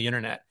wrong on the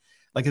internet.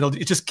 Like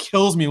it just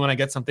kills me when I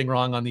get something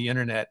wrong on the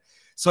internet.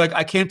 So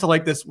I came to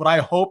like this, what I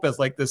hope is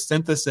like this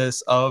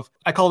synthesis of,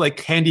 I call it like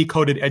candy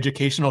coated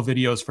educational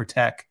videos for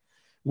tech,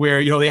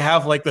 where, you know, they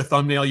have like the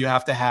thumbnail you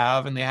have to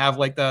have, and they have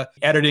like the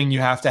editing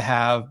you have to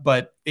have,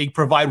 but they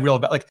provide real,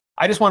 like,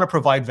 I just want to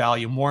provide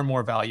value, more and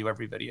more value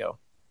every video.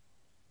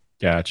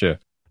 Gotcha.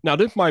 Now,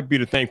 this might be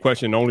the same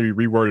question, only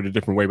reworded a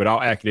different way, but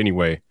I'll ask it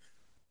anyway.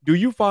 Do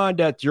you find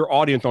that your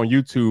audience on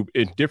YouTube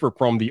is different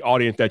from the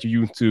audience that you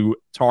used to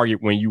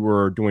target when you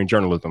were doing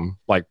journalism,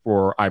 like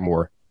for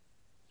iMore?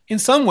 In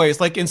some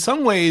ways,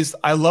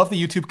 I love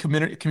the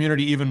YouTube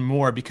community even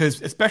more, because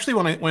especially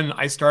when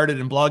I started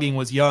and blogging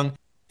was young,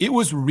 it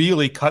was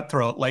really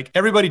cutthroat. Like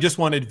everybody just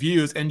wanted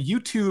views, and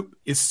YouTube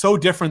is so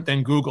different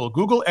than Google.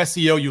 Google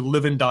SEO, you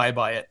live and die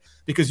by it,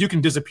 because you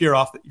can disappear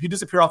off. If you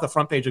disappear off the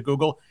front page of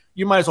Google,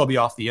 you might as well be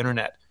off the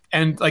internet.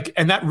 And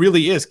that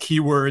really is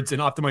keywords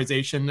and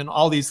optimization and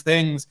all these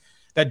things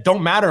that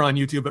don't matter on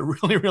YouTube, but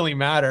really, really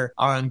matter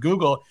on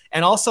Google.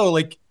 And also,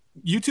 like,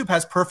 YouTube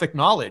has perfect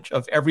knowledge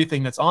of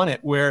everything that's on it,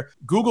 where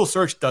Google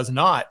search does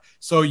not.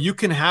 So you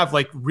can have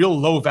like real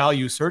low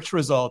value search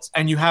results,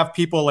 and you have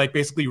people like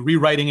basically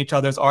rewriting each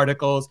other's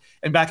articles.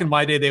 And back in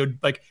my day, they would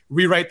like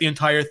rewrite the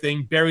entire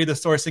thing, bury the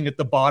sourcing at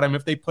the bottom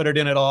if they put it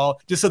in at all,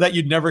 just so that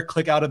you'd never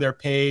click out of their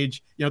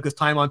page, you know, because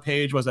time on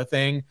page was a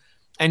thing.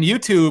 And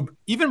YouTube,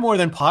 even more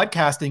than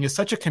podcasting, is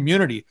such a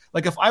community.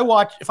 Like if I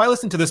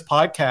listen to this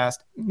podcast,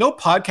 no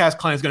podcast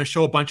client is going to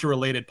show a bunch of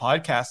related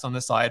podcasts on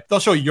the side. They'll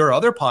show your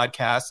other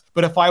podcasts.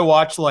 But if I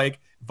watch like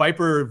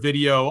Viper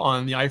video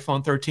on the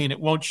iPhone 13, it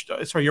won't,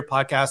 your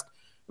podcast,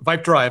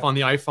 Vipe Drive on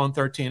the iPhone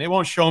 13. It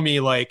won't show me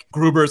like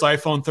Gruber's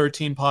iPhone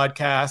 13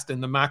 podcast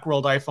and the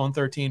Macworld iPhone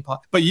 13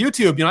 But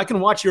YouTube, you know, I can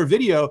watch your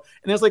video, and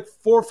there's like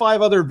 4 or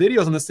 5 other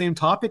videos on the same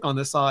topic on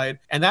the side.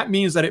 And that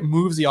means that it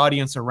moves the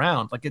audience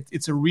around. Like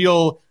it's a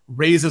real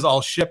raises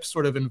all ships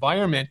sort of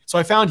environment. So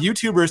I found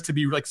YouTubers to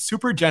be like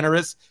super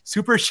generous,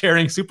 super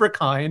sharing, super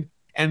kind,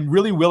 and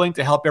really willing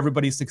to help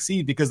everybody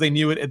succeed, because they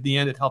knew it at the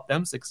end, it helped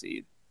them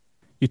succeed.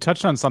 You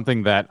touched on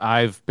something that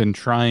I've been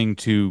trying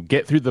to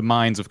get through the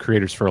minds of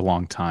creators for a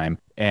long time.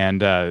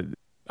 And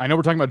I know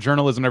we're talking about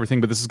journalism and everything,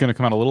 but this is going to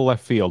come out a little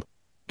left field.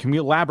 Can we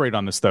elaborate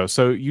on this, though?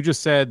 So you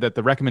just said that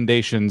the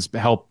recommendations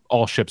help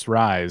all ships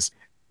rise.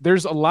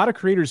 There's a lot of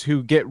creators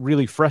who get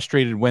really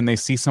frustrated when they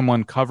see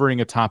someone covering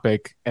a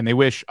topic and they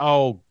wish,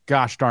 oh,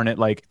 gosh darn it,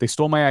 like they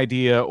stole my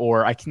idea,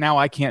 or I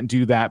can't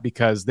do that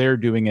because they're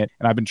doing it.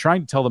 And I've been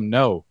trying to tell them,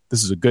 no,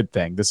 this is a good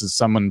thing. This is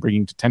someone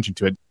bringing attention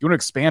to it. You want to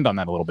expand on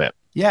that a little bit?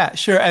 Yeah,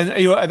 sure. And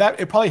you know, that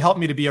it probably helped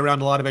me to be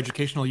around a lot of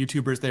educational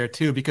YouTubers there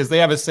too, because they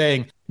have a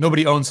saying,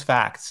 nobody owns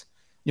facts.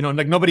 You know,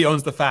 like nobody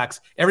owns the facts.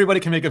 Everybody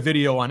can make a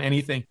video on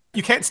anything.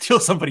 You can't steal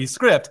somebody's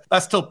script.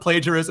 That's still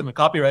plagiarism and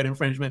copyright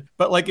infringement.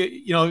 But like,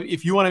 you know,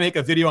 if you want to make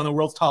a video on the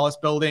world's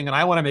tallest building, and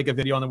I want to make a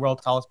video on the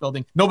world's tallest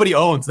building, nobody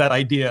owns that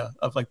idea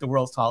of like the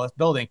world's tallest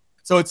building.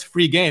 So it's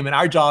free game. And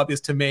our job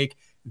is to make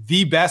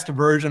the best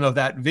version of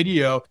that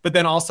video, but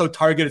then also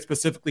target it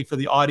specifically for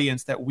the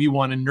audience that we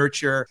want to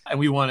nurture and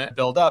we want to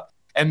build up.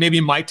 And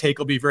maybe my take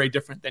will be very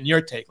different than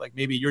your take. Like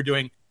maybe you're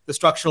doing the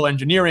structural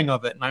engineering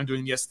of it, and I'm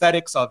doing the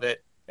aesthetics of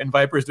it, and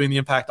Viper is doing the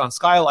impact on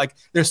Sky. Like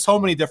there's so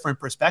many different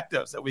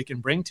perspectives that we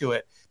can bring to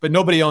it, but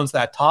nobody owns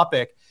that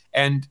topic.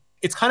 And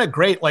it's kind of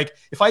great. Like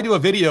if I do a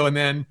video and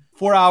then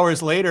 4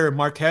 hours later,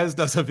 Marquez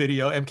does a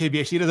video,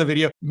 MKBHD does a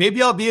video,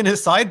 maybe I'll be in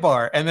his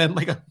sidebar. And then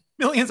like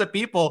millions of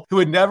people who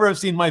would never have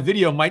seen my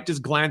video might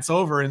just glance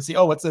over and see,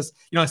 oh, what's this?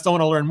 I still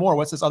want to learn more.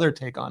 What's this other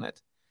take on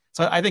it?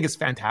 So I think it's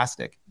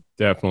fantastic.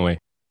 Definitely.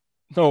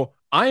 So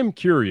I am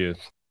curious.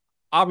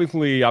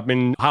 Obviously, I've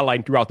been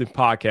highlighting throughout this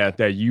podcast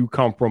that you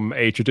come from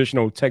a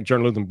traditional tech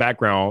journalism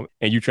background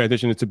and you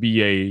transitioned to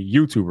be a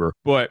YouTuber.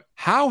 But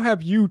how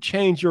have you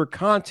changed your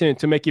content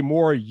to make it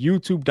more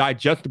YouTube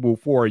digestible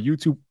for a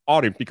YouTube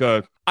audience?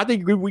 Because I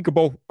think we could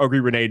both agree,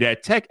 Renee,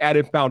 that Tech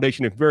Addict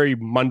Foundation is very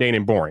mundane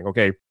and boring,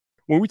 okay?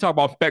 When we talk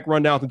about spec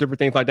rundowns and different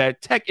things like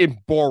that, tech is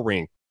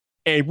boring.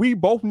 And we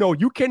both know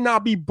you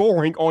cannot be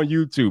boring on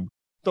YouTube.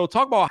 So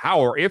talk about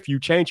how or if you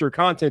change your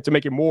content to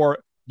make it more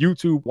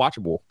YouTube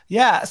watchable.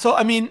 Yeah. So,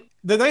 I mean,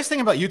 the nice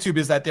thing about YouTube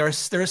is that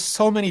there's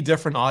so many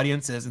different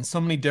audiences and so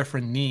many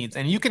different needs.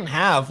 And you can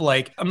have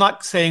I'm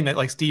not saying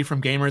that Steve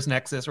from Gamers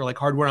Nexus or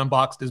Hardware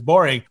Unboxed is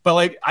boring,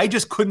 but I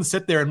just couldn't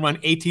sit there and run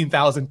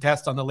 18,000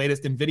 tests on the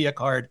latest NVIDIA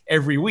card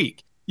every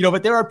week.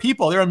 But there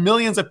are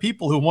millions of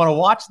people who want to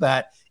watch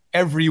that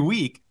every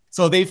week.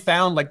 So they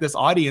found this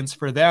audience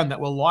for them that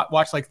will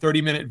watch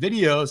 30-minute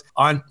videos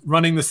on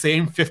running the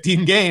same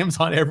 15 games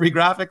on every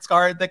graphics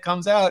card that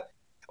comes out.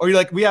 Or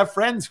we have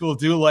friends who will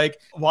do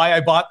why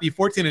I bought the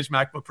 14-inch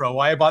MacBook Pro,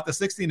 why I bought the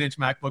 16-inch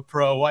MacBook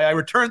Pro, why I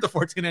returned the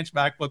 14-inch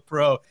MacBook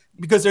Pro,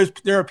 because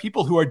there are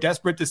people who are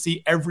desperate to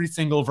see every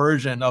single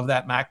version of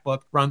that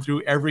MacBook run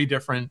through every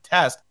different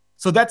test.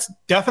 So that's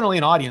definitely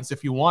an audience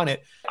if you want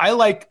it. I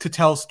like to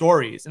tell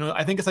stories.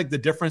 I think it's the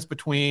difference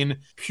between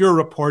pure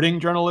reporting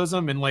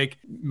journalism and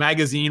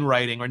magazine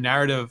writing or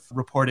narrative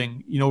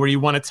reporting, where you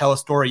want to tell a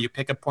story, you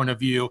pick a point of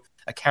view,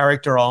 a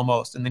character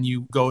almost, and then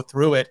you go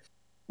through it.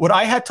 What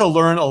I had to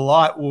learn a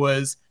lot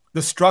was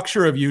the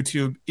structure of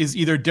YouTube is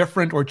either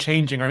different or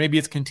changing, or maybe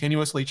it's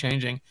continuously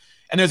changing.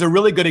 And there's a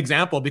really good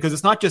example because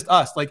it's not just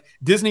us.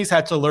 Disney's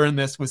had to learn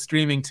this with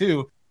streaming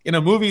too. In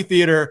a movie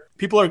theater,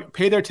 people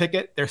pay their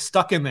ticket, they're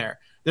stuck in there.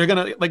 They're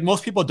going to,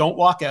 most people don't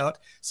walk out.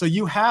 So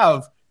you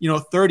have,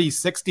 30,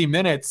 60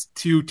 minutes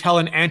to tell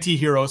an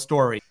anti-hero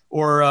story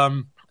or,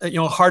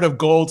 Heart of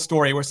Gold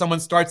story where someone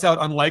starts out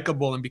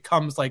unlikable and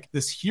becomes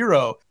this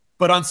hero.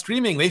 But on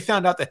streaming, they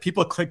found out that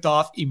people clicked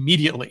off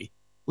immediately.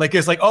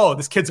 It's oh,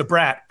 this kid's a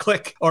brat,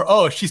 click. Or,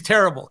 oh, she's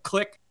terrible,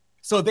 click.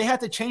 So they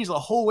had to change the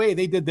whole way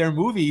they did their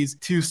movies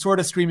to sort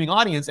of streaming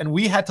audience. And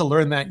we had to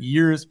learn that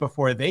years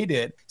before they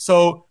did.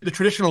 So the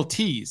traditional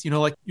tease, you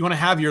want to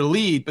have your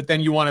lead, but then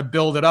you want to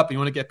build it up and you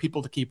want to get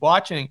people to keep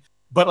watching.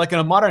 But in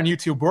a modern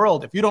YouTube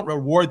world, if you don't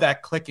reward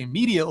that click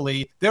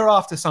immediately, they're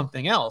off to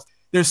something else.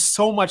 There's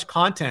so much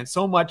content,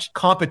 so much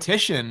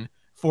competition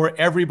for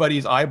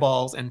everybody's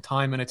eyeballs and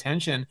time and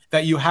attention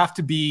that you have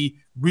to be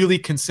really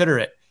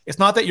considerate. It's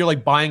not that you're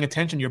buying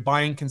attention, you're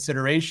buying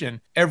consideration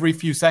every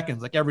few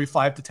seconds, every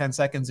 5 to 10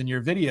 seconds in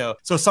your video.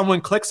 So someone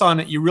clicks on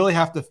it, you really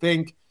have to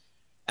think.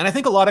 And I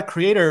think a lot of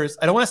creators,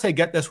 I don't want to say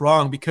get this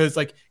wrong because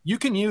you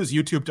can use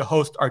YouTube to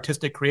host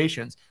artistic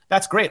creations.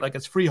 That's great.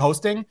 It's free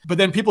hosting, but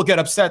then people get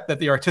upset that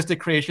the artistic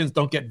creations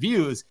don't get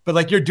views,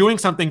 but you're doing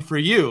something for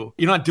you.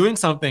 You're not doing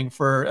something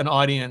for an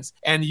audience.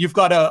 And you've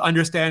got to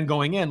understand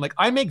going in,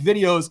 I make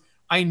videos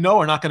I know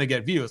are not going to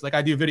get views.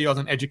 I do videos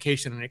on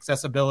education and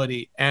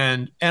accessibility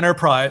and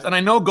enterprise. And I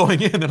know going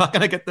in, they're not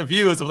going to get the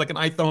views of an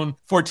iPhone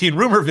 14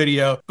 rumor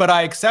video, but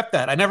I accept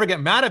that. I never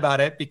get mad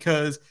about it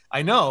because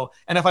I know.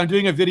 And if I'm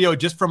doing a video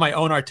just for my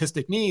own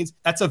artistic needs,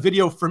 that's a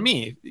video for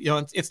me.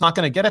 It's not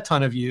going to get a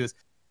ton of views.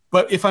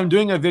 But if I'm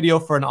doing a video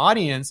for an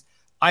audience,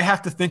 I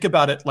have to think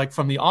about it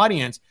from the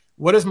audience.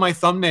 What does my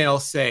thumbnail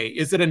say?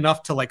 Is it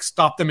enough to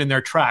stop them in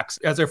their tracks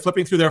as they're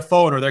flipping through their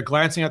phone or they're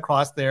glancing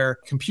across their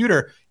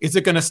computer? Is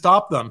it going to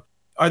stop them?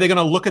 Are they going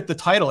to look at the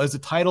title? Is the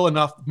title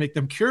enough to make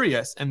them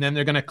curious? And then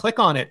they're going to click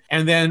on it.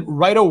 And then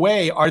right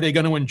away, are they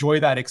going to enjoy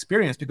that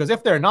experience? Because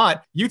if they're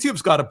not,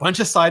 YouTube's got a bunch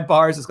of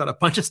sidebars. It's got a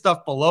bunch of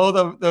stuff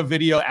below the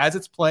video as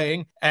it's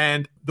playing.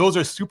 And those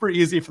are super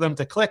easy for them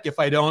to click if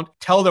I don't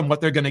tell them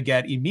what they're going to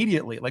get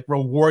immediately,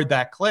 reward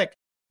that click.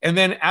 And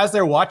then as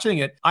they're watching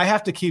it, I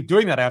have to keep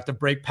doing that. I have to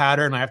break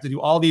pattern. I have to do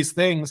all these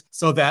things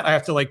so that I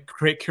have to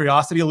create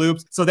curiosity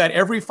loops so that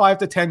every 5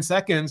 to 10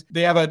 seconds,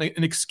 they have an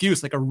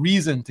excuse, a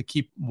reason to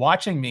keep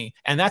watching me.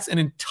 And that's an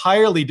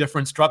entirely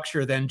different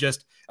structure than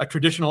just a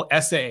traditional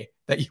essay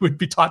that you would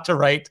be taught to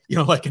write,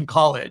 in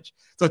college.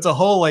 So it's a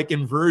whole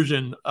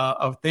inversion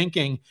of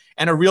thinking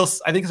and I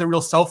think it's a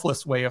real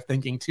selfless way of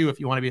thinking too, if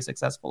you want to be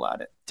successful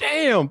at it.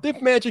 Damn,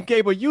 this man just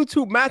gave a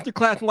YouTube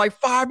masterclass in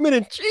 5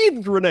 minutes.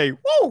 Jesus, Renee.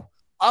 Woo!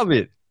 Love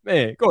it.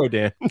 Man, go ahead,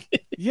 Dan.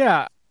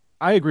 Yeah,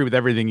 I agree with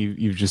everything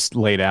you've just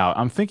laid out.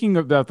 I'm thinking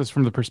about this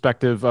from the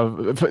perspective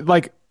of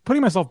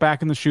putting myself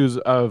back in the shoes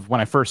of when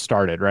I first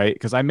started, right?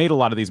 Because I made a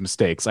lot of these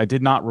mistakes. I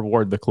did not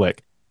reward the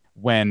click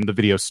when the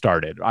video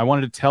started. I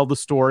wanted to tell the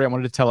story. I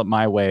wanted to tell it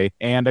my way.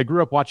 And I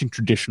grew up watching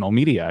traditional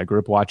media. I grew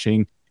up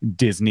watching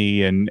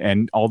Disney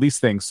and all these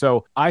things.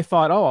 So I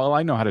thought, oh, well,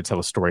 I know how to tell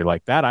a story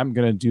like that. I'm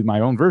going to do my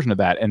own version of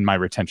that. And my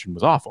retention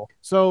was awful.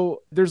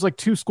 So there's like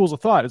two schools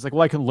of thought. It's like,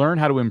 well, I can learn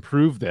how to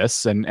improve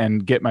this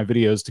and get my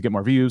videos to get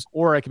more views,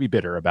 or I could be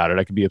bitter about it.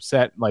 I could be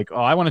upset, like,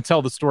 oh, I want to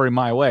tell the story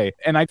my way.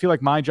 And I feel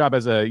like my job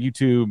as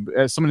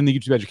someone in the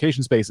YouTube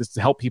education space is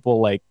to help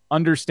people like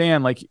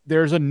understand, like,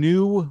 there's a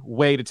new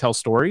way to tell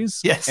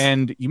stories. Yes.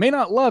 And you may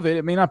not love it.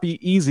 It may not be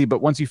easy,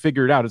 but once you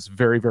figure it out, it's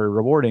very, very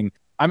rewarding.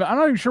 I'm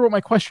not even sure what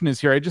my question is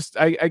here.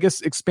 I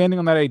guess expanding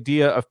on that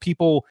idea of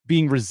people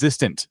being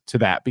resistant to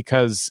that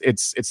because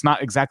it's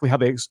not exactly how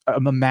they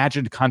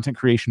imagined content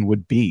creation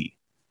would be.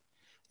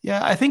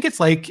 Yeah, I think it's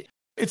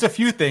a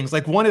few things.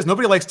 Like, one is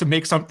nobody likes to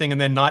make something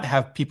and then not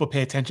have people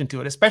pay attention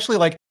to it, especially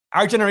like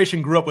our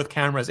generation grew up with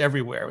cameras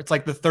everywhere. It's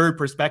like the third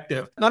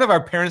perspective. None of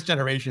our parents'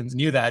 generations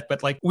knew that,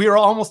 but like we are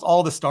almost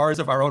all the stars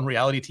of our own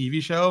reality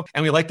TV show.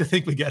 And we like to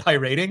think we get high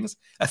ratings.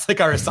 That's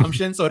like our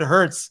assumption. So it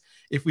hurts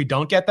if we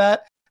don't get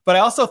that. But I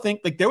also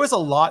think like there was a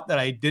lot that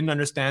I didn't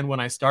understand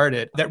when I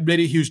started that made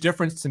a huge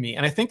difference to me.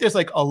 And I think there's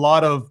like a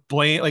lot of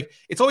blame. Like,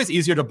 it's always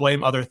easier to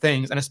blame other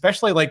things. And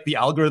especially like the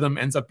algorithm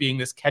ends up being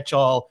this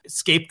catch-all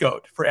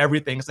scapegoat for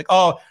everything. It's like,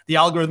 oh, the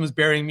algorithm is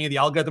burying me. The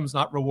algorithm's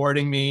not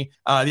rewarding me.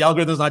 The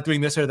algorithm's not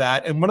doing this or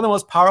that. And one of the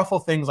most powerful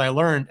things I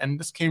learned, and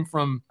this came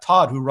from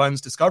Todd, who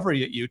runs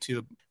Discovery at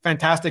YouTube.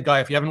 Fantastic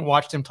guy. If you haven't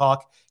watched him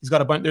talk,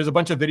 there's a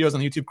bunch of videos on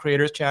the YouTube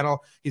Creators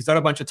channel. He's done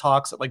a bunch of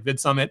talks at like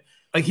VidSummit.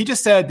 Like, he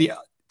just said,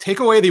 take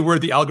away the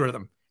word the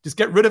algorithm. Just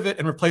get rid of it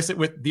and replace it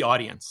with the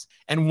audience.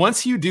 And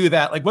once you do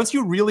that, like once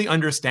you really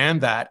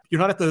understand that,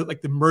 you're not at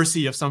the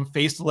mercy of some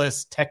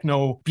faceless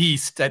techno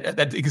beast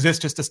that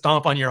exists just to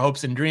stomp on your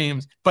hopes and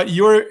dreams, but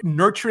you're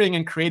nurturing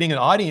and creating an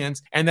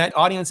audience, and that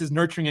audience is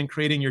nurturing and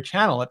creating your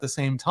channel at the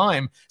same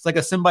time. It's like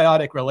a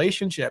symbiotic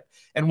relationship.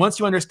 And once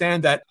you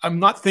understand that, I'm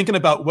not thinking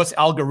about what's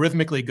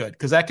algorithmically good,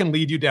 because that can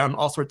lead you down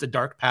all sorts of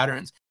dark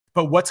patterns.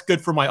 But what's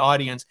good for my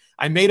audience?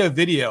 I made a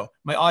video.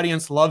 My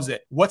audience loves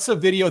it. What's a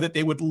video that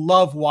they would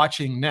love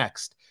watching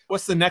next?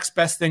 What's the next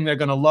best thing they're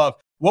going to love?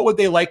 What would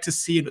they like to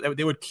see that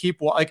they would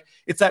keep? Like,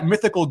 it's that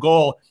mythical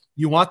goal.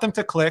 You want them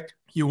to click,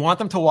 you want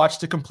them to watch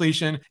to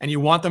completion, and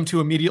you want them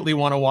to immediately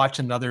want to watch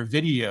another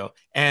video.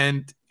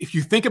 And if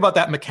you think about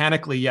that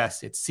mechanically,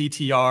 yes, it's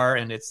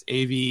CTR and it's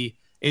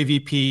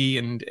AVP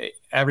and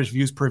average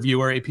views per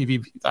viewer,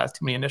 APV, that's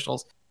too many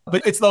initials.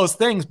 But it's those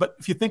things. But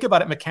if you think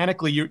about it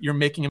mechanically, you're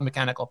making a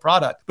mechanical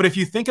product. But if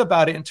you think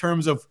about it in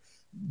terms of,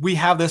 we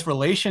have this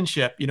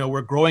relationship,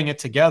 we're growing it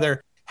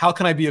together. How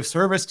can I be of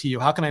service to you?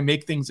 How can I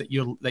make things that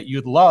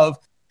you'd love?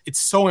 It's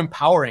so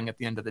empowering at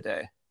the end of the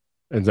day.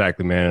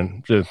 Exactly,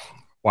 man. Just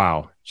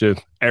wow.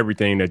 Just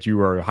everything that you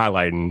are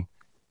highlighting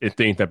is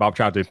things that I've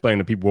tried to explain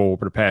to people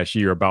over the past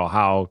year about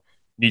how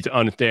you need to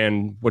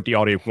understand what the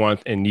audience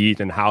wants and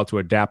needs and how to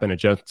adapt and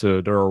adjust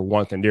to their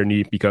wants and their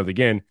needs. Because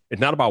again,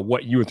 it's not about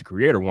what you as the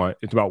creator want.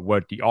 It's about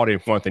what the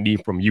audience wants and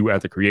needs from you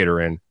as a creator.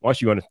 And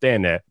once you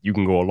understand that, you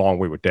can go a long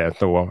way with that.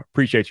 So I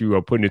appreciate you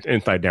putting this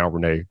insight down,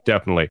 Renee.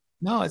 Definitely.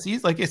 No, it's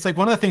easy. It's like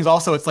one of the things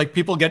also, it's like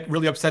people get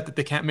really upset that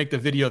they can't make the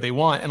video they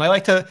want. And I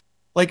like to,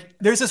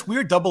 there's this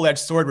weird double-edged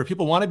sword where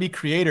people want to be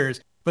creators,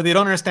 but they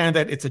don't understand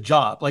that it's a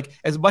job. Like,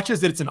 as much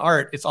as it's an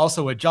art, it's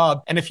also a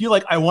job. And if you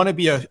I want to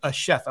be a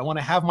chef, I want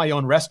to have my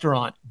own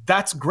restaurant,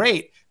 that's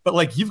great.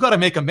 But you've got to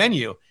make a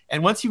menu.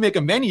 And once you make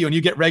a menu and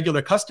you get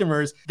regular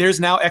customers, there's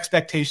now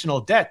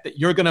expectational debt that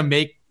you're going to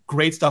make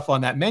great stuff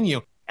on that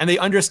menu. And they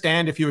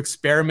understand if you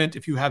experiment,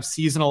 if you have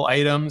seasonal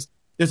items,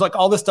 there's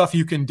all this stuff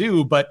you can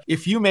do. But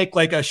if you make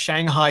a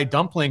Shanghai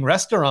dumpling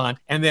restaurant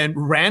and then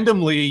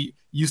randomly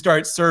you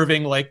start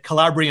serving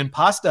Calabrian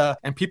pasta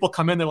and people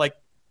come in, they're like,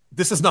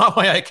 this is not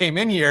why I came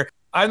in here.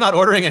 I'm not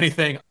ordering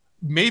anything.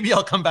 Maybe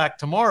I'll come back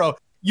tomorrow.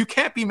 You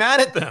can't be mad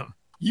at them.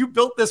 You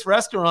built this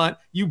restaurant,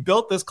 you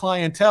built this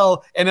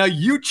clientele, and now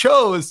you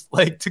chose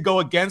to go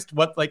against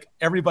what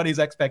everybody's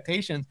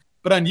expectations.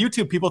 But on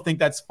YouTube, people think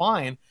that's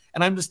fine.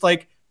 And I'm just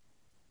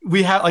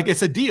we have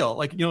it's a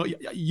deal.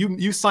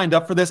 You signed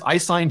up for this. I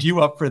signed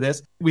you up for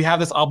this. We have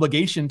this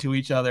obligation to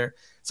each other.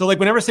 So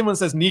whenever someone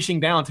says niching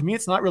down, to me,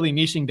 it's not really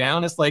niching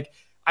down. It's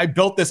I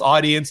built this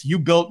audience. You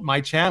built my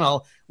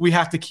channel. We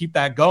have to keep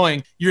that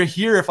going. You're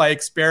here if I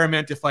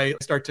experiment, if I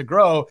start to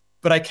grow,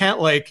 but I can't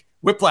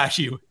whiplash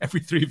you every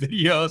 3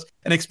 videos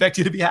and expect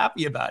you to be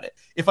happy about it.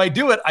 If I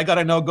do it, I got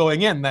to know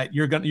going in that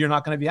you're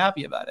not going to be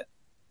happy about it.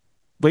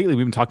 Lately,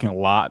 we've been talking a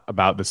lot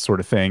about this sort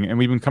of thing, and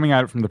we've been coming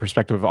at it from the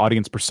perspective of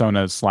audience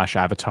personas /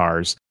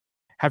 avatars.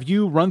 Have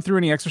you run through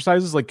any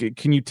exercises?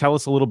 Can you tell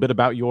us a little bit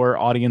about your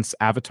audience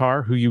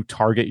avatar, who you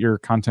target your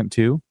content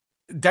to?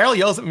 Daryl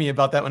yells at me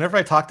about that whenever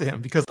I talk to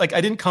him, because I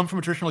didn't come from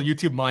a traditional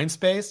YouTube mind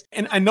space.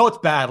 And I know it's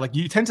bad.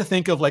 You tend to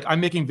think of I'm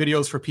making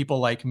videos for people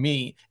like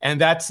me.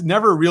 And that's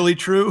never really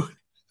true.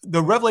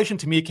 The revelation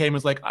to me came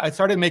as I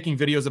started making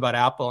videos about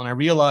Apple and I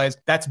realized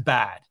that's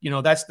bad.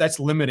 That's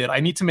limited.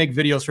 I need to make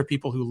videos for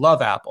people who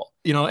love Apple,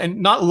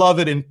 and not love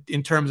it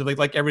in terms of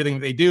everything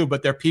they do,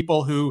 but they're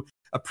people who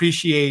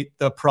appreciate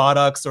the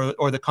products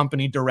or the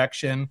company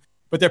direction.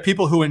 but they're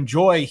people who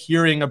enjoy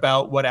hearing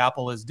about what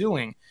Apple is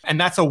doing. And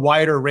that's a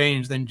wider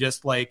range than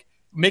just like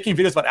making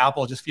videos about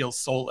Apple just feels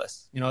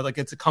soulless. You know, like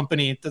it's a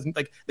company, it doesn't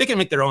like, they can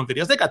make their own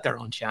videos. They got their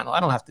own channel. I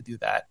don't have to do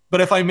that.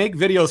 But if I make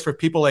videos for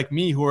people like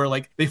me who are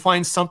like, they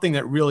find something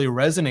that really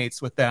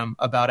resonates with them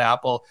about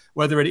Apple,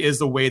 whether it is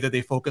the way that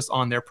they focus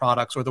on their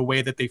products or the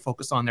way that they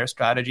focus on their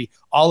strategy,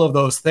 all of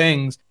those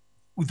things,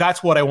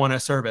 that's what I want to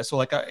service. So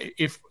like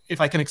if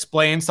I can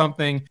explain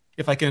something,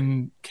 if I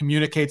can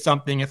communicate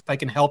something, if I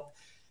can help,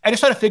 I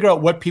just try to figure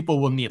out what people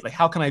will need. Like,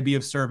 how can I be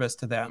of service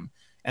to them?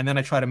 And then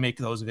I try to make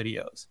those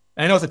videos.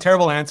 And I know it's a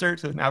terrible answer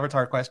to an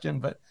avatar question,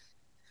 but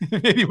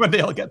maybe one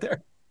day I'll get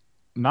there.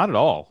 Not at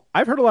all.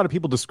 I've heard a lot of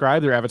people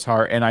describe their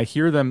avatar, and I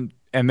hear them,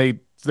 and they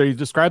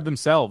describe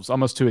themselves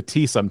almost to a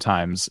T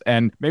sometimes.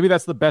 And maybe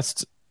that's the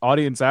best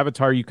audience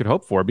avatar you could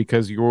hope for,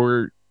 because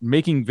you're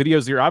making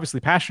videos you're obviously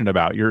passionate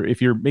about.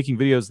 If you're making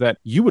videos that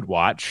you would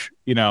watch,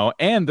 you know,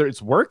 and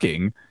it's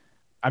working,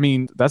 I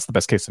mean, that's the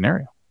best case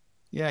scenario.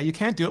 Yeah, you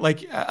can't do it.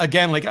 Like,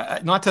 again, like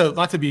not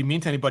to be mean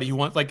to anybody who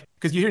wants, like,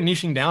 because you hear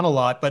niching down a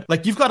lot, but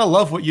like, you've got to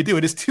love what you do.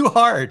 It is too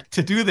hard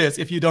to do this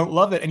if you don't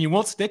love it, and you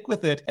won't stick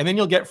with it. And then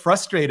you'll get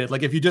frustrated.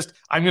 Like, if you just,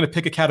 I'm going to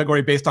pick a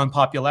category based on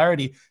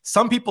popularity.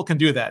 Some people can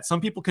do that. Some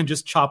people can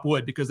just chop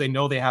wood because they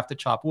know they have to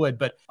chop wood,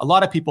 but a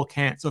lot of people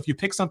can't. So if you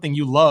pick something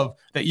you love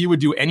that you would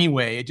do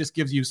anyway, it just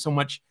gives you so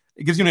much,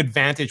 it gives you an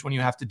advantage when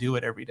you have to do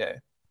it every day.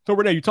 So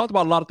Rene, you talked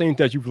about a lot of things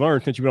that you've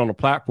learned since you've been on the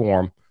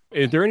platform.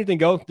 Is there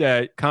anything else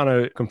that kind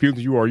of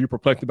confuses you or you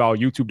perplexed about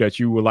YouTube that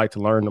you would like to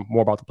learn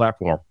more about the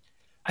platform?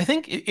 I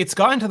think it's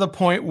gotten to the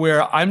point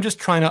where I'm just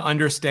trying to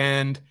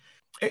understand.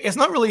 It's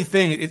not really a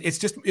thing.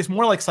 It's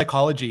more like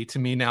psychology to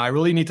me now. I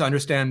really need to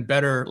understand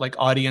better like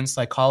audience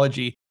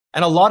psychology.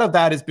 And a lot of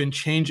that has been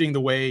changing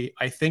the way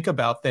I think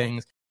about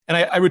things. And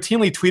I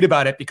routinely tweet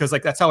about it because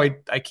like that's how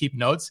I keep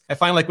notes. I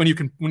find like when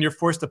you're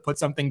forced to put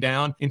something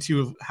down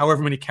into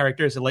however many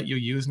characters they let you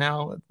use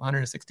now,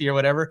 160 or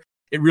whatever,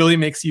 it really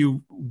makes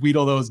you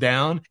wheedle those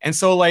down. And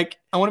so like,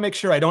 I want to make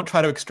sure I don't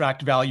try to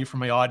extract value from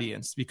my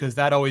audience, because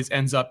that always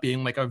ends up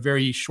being like a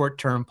very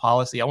short-term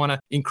policy. I want to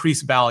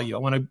increase value. I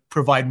want to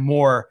provide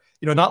more,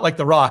 you know, not like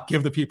The Rock,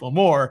 give the people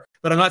more,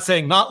 but I'm not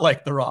saying not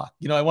like The Rock.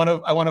 You know, I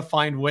want to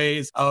find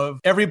ways of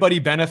everybody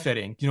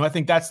benefiting. You know, I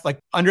think that's like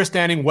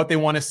understanding what they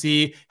want to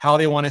see, how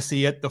they want to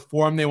see it, the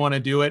form they want to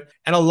do it.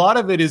 And a lot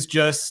of it is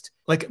just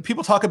like,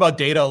 people talk about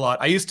data a lot.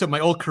 I used to, my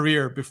old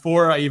career,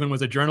 before I even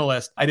was a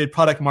journalist, I did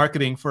product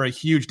marketing for a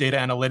huge data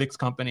analytics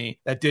company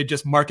that did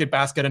just market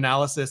basket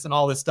analysis and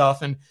all this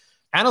stuff. And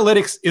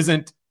analytics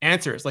isn't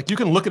answers. Like, you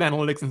can look at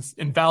analytics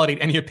and validate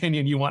any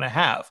opinion you want to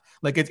have.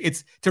 Like,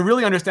 it's to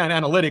really understand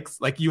analytics,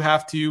 like you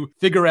have to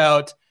figure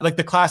out, like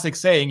the classic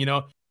saying, you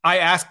know, I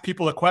ask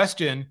people a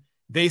question,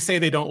 they say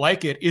they don't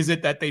like it. Is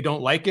it that they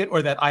don't like it,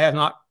 or that I have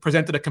not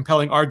presented a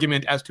compelling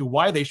argument as to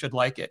why they should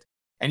like it?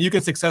 And you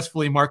can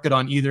successfully market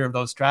on either of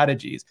those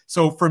strategies.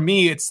 So for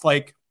me, it's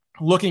like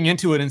looking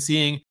into it and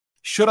seeing,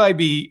 should I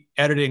be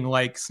editing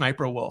like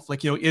Sniper Wolf?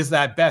 Like, you know, is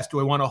that best? Do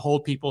I want to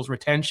hold people's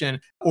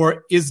retention?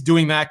 Or is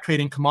doing that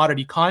creating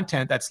commodity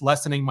content that's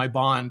lessening my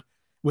bond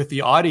with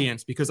the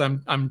audience, because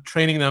I'm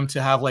training them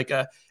to have like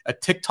a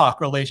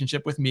TikTok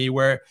relationship with me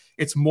where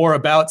it's more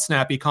about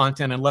snappy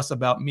content and less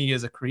about me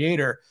as a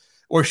creator?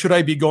 Or should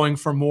I be going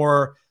for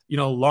more, you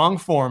know, long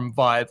form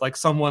vibe, like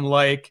someone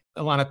like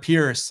Alana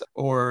Pierce,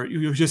 or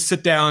you just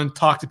sit down,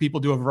 talk to people,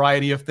 do a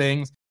variety of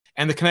things,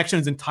 and the connection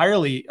is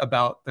entirely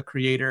about the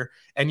creator.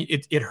 And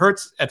it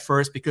hurts at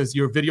first because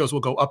your videos will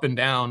go up and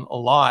down a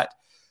lot.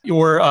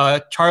 Or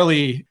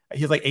Charlie,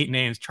 he has like 8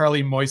 names,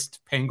 Charlie Moist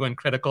Penguin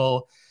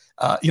Critical,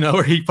 you know,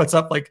 where he puts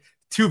up like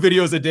 2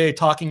 videos a day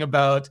talking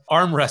about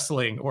arm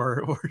wrestling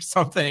or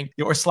something,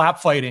 or slap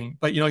fighting.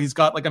 But, you know, he's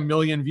got like 1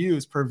 million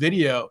views per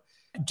video,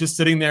 just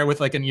sitting there with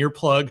like an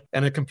earplug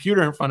and a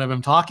computer in front of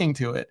him talking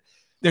to it.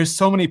 There's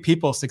so many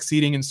people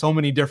succeeding in so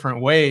many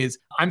different ways.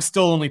 I'm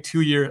still only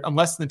I'm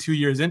less than 2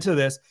 years into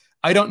this.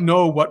 I don't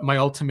know what my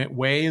ultimate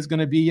way is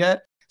going to be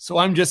yet. So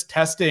I'm just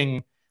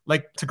testing,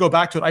 like, to go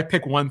back to it, I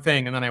pick one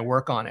thing and then I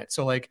work on it.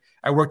 So like,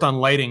 I worked on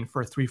lighting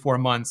for 3-4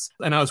 months,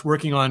 and I was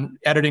working on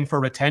editing for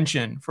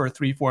retention for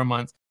 3-4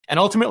 months. And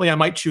ultimately I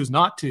might choose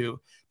not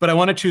to, but I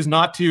want to choose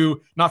not to,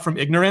 not from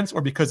ignorance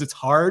or because it's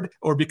hard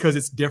or because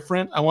it's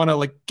different. I want to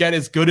like get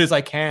as good as I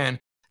can,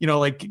 you know,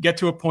 like get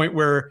to a point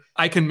where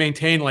I can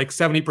maintain like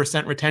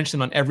 70%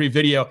 retention on every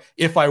video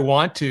if I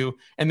want to,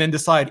 and then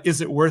decide,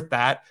 is it worth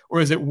that? Or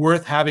is it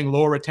worth having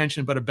lower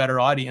retention, but a better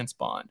audience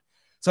bond?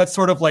 So that's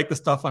sort of like the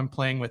stuff I'm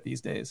playing with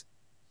these days.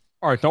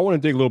 All right. So I want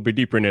to dig a little bit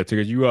deeper in there,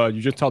 because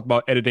you just talked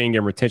about editing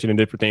and retention and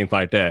different things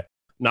like that.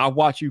 Now, I've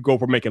watched you go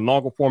from making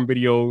longer form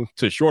videos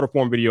to shorter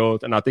form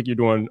videos, and I think you're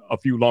doing a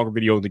few longer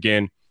videos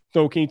again.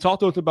 So can you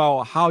talk to us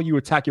about how you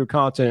attack your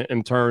content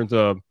in terms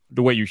of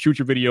the way you shoot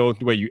your videos,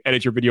 the way you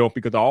edit your video?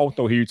 Because I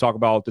also hear you talk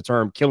about the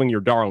term killing your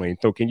darling.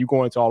 So can you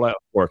go into all that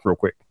for us real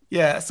quick?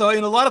 Yeah. So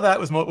a lot of that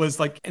was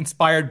like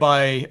inspired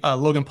by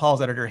Logan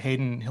Paul's editor,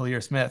 Hayden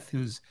Hillier-Smith,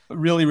 who's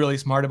really, really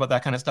smart about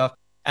that kind of stuff.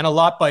 And a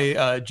lot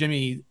by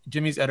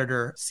Jimmy's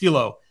editor,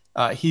 CeeLo,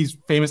 He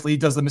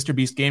does the Mr.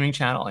 Beast gaming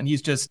channel, and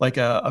he's just like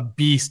a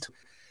beast.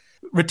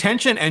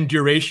 Retention and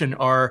duration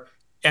are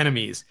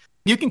enemies.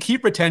 You can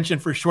keep retention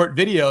for short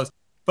videos,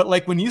 but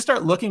like when you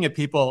start looking at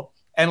people,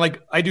 and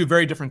like I do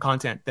very different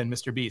content than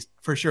Mr. Beast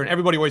for sure, and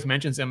everybody always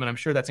mentions him, and I'm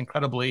sure that's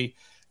incredibly,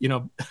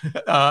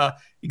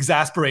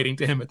 exasperating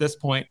to him at this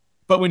point.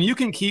 But when you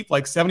can keep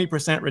like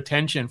 70%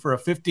 retention for a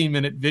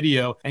 15-minute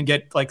video and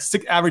get like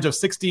average of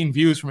 16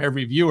 views from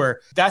every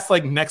viewer, that's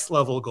like next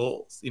level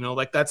goals.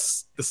 Like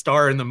that's the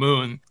star in the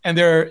moon. And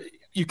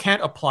you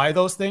can't apply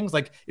those things.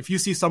 Like if you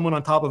see someone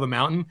on top of a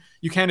mountain,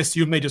 you can't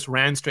assume they just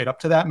ran straight up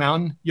to that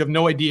mountain. You have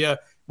no idea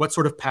what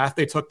sort of path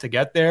they took to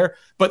get there,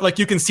 but like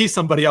you can see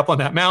somebody up on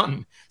that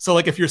mountain. So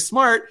like if you're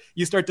smart,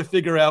 you start to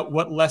figure out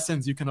what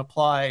lessons you can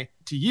apply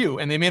to you.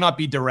 And they may not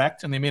be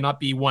direct and they may not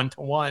be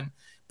one-to-one,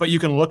 but you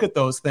can look at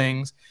those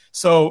things.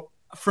 So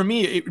for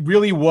me, it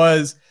really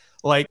was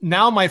like,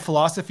 now my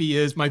philosophy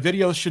is my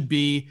videos should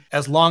be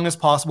as long as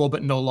possible,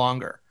 but no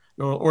longer,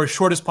 or as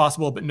short as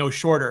possible, but no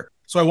shorter.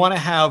 So I want to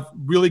have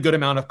really good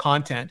amount of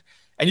content.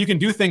 And you can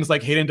do things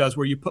like Hayden does,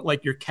 where you put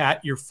like your cat,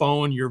 your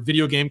phone, your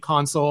video game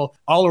console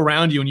all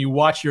around you, and you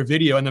watch your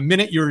video. And the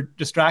minute you're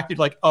distracted,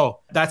 like, oh,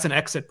 that's an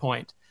exit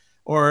point.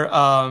 Or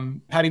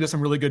Patty does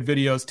some really good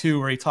videos too,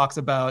 where he talks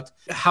about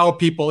how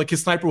people, like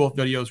his Sniper Wolf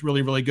video is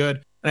really, really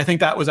good. And I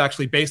think that was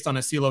actually based on a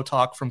CeeLo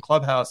talk from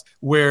Clubhouse,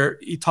 where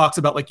he talks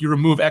about like you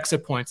remove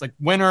exit points. Like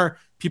when are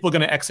people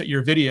going to exit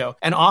your video?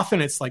 And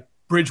often it's like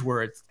bridge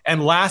words.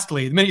 And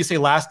lastly, the minute you say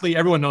lastly,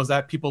 everyone knows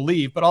that people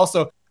leave. But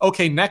also,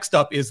 okay, next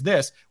up is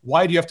this.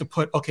 Why do you have to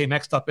put, okay,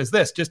 next up is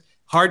this? Just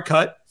hard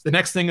cut. The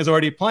next thing is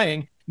already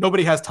playing.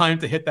 Nobody has time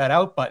to hit that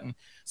out button.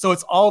 So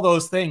it's all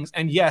those things.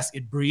 And yes,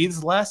 it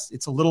breathes less.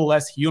 It's a little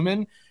less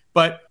human,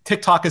 but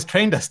TikTok has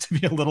trained us to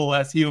be a little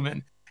less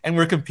human. And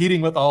we're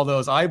competing with all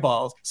those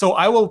eyeballs. So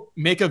I will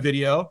make a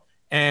video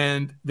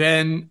and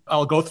then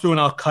I'll go through and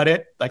I'll cut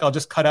it. Like I'll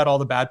just cut out all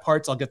the bad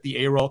parts. I'll get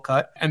the A-roll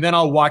cut and then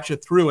I'll watch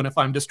it through. And if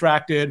I'm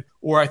distracted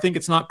or I think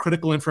it's not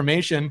critical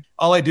information,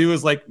 all I do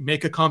is like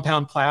make a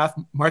compound path,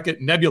 mark it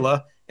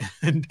Nebula,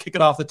 and kick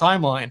it off the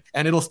timeline.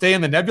 And it'll stay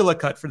in the Nebula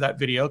cut for that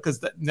video because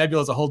the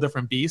Nebula is a whole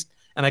different beast.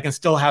 And I can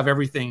still have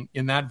everything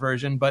in that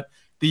version. But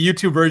the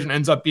YouTube version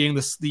ends up being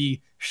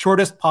the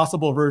shortest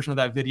possible version of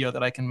that video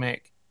that I can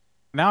make.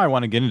 Now I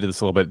want to get into this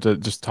a little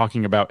bit, just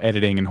talking about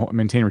editing and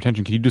maintaining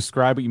retention. Can you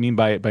describe what you mean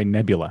by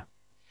Nebula?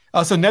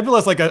 So Nebula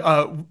is like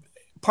a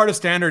part of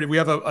Standard. We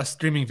have a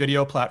streaming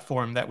video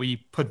platform that we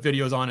put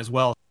videos on as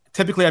well.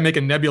 Typically, I make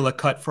a Nebula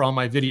cut for all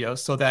my videos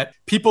so that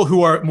people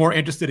who are more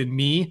interested in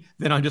me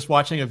than on just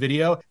watching a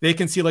video, they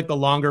can see like the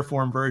longer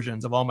form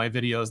versions of all my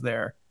videos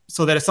there.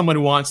 So that if someone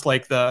who wants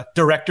like the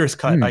director's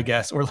cut, I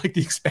guess, or like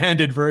the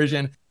expanded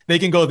version, they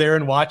can go there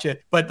and watch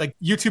it. But like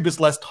YouTube is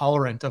less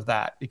tolerant of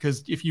that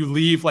because if you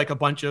leave like a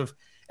bunch of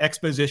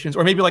expositions,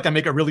 or maybe like I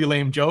make a really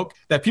lame joke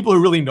that people who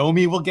really know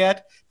me will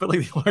get, but like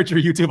the larger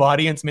YouTube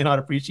audience may not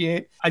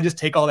appreciate, I just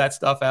take all that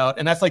stuff out.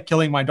 And that's like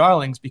killing my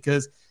darlings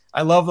because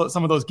I love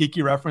some of those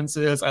geeky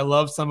references. I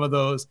love some of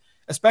those,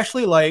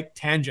 especially like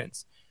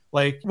tangents.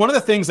 Like one of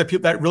the things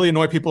that really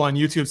annoy people on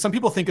YouTube, some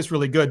people think it's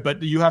really good,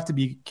 but you have to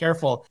be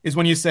careful, is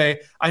when you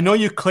say, I know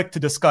you clicked to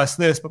discuss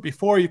this, but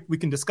before we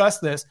can discuss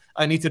this,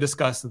 I need to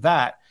discuss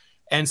that.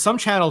 And some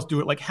channels do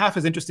it like Half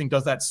As Interesting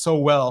does that so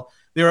well.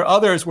 There are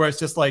others where it's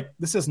just like,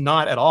 this is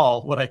not at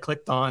all what I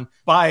clicked on.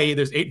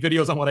 There's 8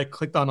 videos on what I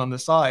clicked on the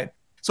side.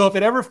 So if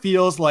it ever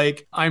feels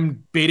like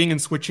I'm baiting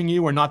and switching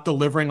you or not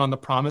delivering on the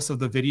promise of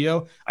the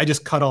video, I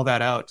just cut all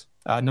that out,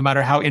 no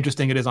matter how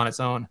interesting it is on its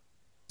own.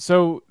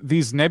 So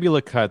these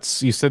Nebula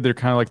cuts, you said they're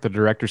kind of like the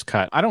director's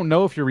cut. I don't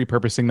know if you're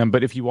repurposing them,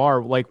 but if you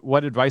are, like,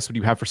 what advice would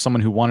you have for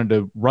someone who wanted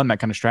to run that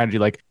kind of strategy?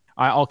 Like,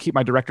 I'll keep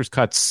my director's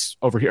cuts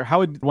over here. How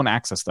would one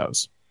access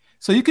those?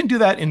 So you can do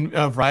that in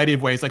a variety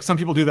of ways. Like some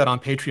people do that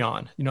on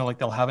Patreon, like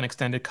they'll have an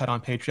extended cut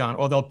on Patreon,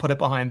 or they'll put it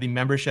behind the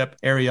membership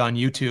area on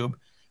YouTube,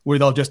 where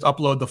they'll just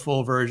upload the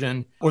full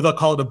version, or they'll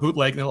call it a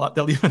bootleg.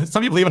 They'll even,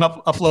 some people even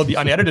upload the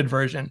unedited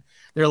version.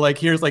 They're like,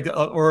 here's like,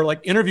 or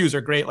like interviews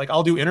are great. Like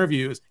I'll do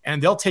interviews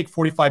and they'll take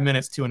 45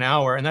 minutes to an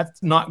hour, and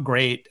that's not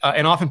great.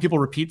 And often people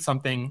repeat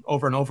something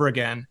over and over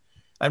again.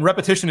 And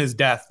repetition is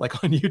death,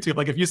 like on YouTube.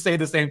 Like if you say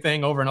the same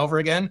thing over and over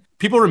again,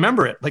 people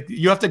remember it. Like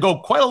you have to go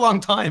quite a long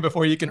time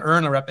before you can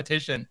earn a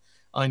repetition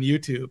on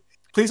YouTube.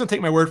 Please don't take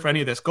my word for any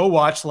of this. Go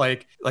watch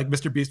like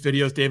Mr. Beast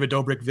videos, David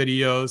Dobrik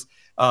videos,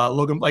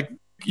 Logan, like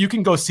you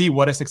can go see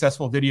what a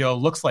successful video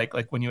looks like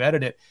when you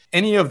edit it.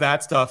 Any of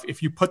that stuff,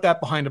 if you put that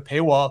behind a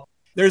paywall,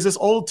 there's this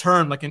old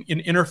term like in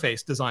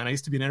interface design. I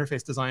used to be an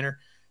interface designer.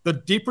 The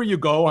deeper you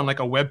go on like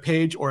a web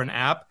page or an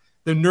app,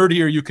 the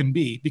nerdier you can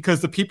be,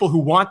 because the people who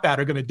want that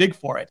are going to dig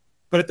for it.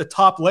 But at the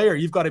top layer,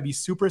 you've got to be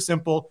super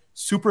simple,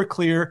 super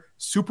clear,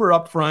 super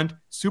upfront,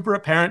 super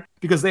apparent,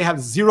 because they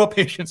have zero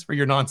patience for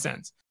your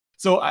nonsense.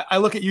 So I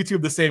look at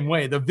YouTube the same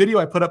way. The video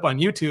I put up on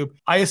YouTube,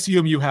 I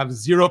assume you have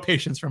zero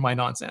patience for my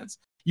nonsense.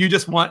 You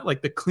just want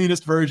like the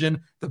cleanest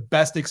version, the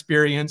best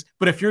experience.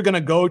 But if you're going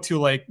to go to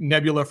like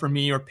Nebula for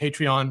me or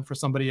Patreon for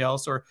somebody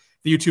else or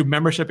the YouTube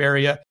membership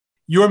area,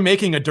 you're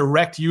making a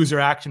direct user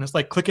action. It's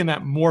like clicking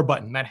that more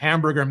button, that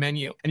hamburger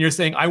menu, and you're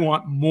saying, I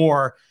want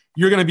more.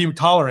 You're going to be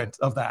tolerant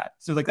of that.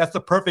 So like that's the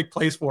perfect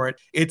place for it.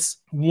 It's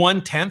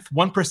 1/10,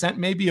 1%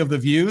 maybe of the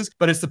views,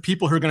 but it's the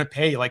people who are going to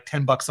pay like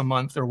 $10 a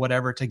month or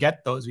whatever to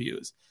get those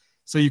views.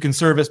 So you can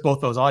service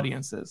both those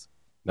audiences.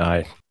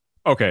 Nice.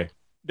 Okay.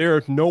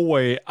 There's no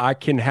way I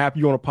can have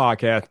you on a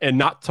podcast and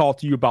not talk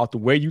to you about the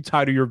way you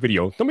title your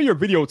videos. Some of your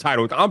video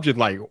titles, I'm just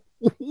like,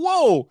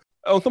 whoa.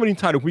 On some of these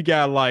titles, we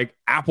got like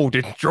Apple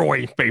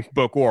destroying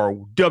Facebook or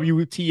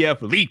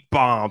WTF leak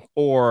bomb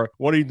or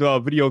one of these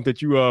videos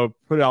that you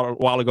put out a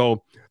while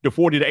ago, the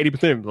 40 to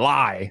 80%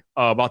 lie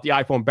about the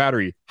iPhone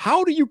battery.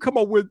 How do you come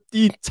up with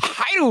these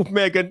titles,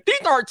 man?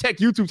 These aren't tech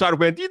YouTube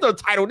titles, man. These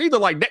are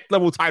like next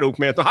level titles,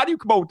 man. So how do you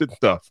come up with this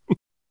stuff?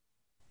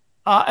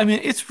 I mean,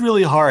 it's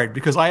really hard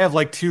because I have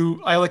like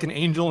an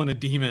angel and a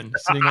demon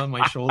sitting on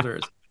my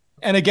shoulders.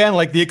 And again,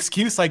 like the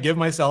excuse I give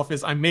myself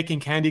is I'm making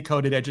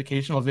candy-coated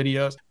educational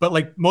videos, but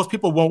like most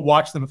people won't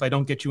watch them if I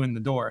don't get you in the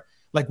door.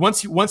 Like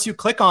once you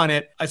click on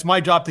it, it's my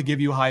job to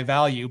give you high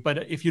value.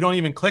 But if you don't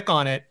even click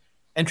on it,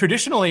 and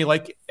traditionally,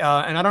 like,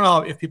 and I don't know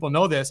if people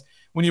know this,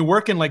 when you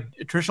work in like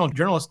a traditional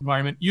journalist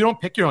environment, you don't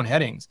pick your own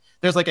headings.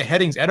 There's like a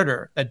headings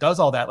editor that does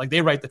all that. Like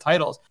they write the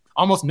titles.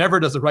 Almost never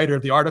does the writer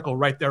of the article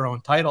write their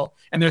own title.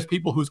 And there's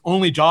people whose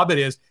only job it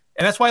is.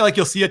 And that's why like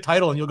you'll see a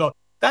title and you'll go,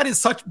 that is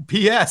such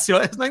BS. You know,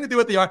 it has nothing to do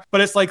with the art,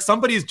 but it's like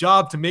somebody's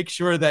job to make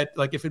sure that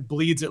like if it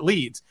bleeds, it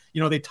leads.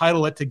 You know, they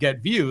title it to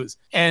get views.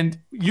 And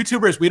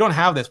YouTubers, we don't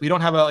have this. We don't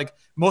have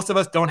most of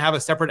us don't have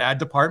a separate ad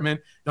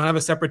department, don't have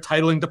a separate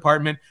titling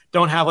department,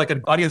 don't have like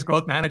an audience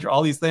growth manager,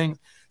 all these things.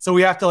 So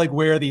we have to like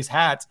wear these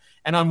hats.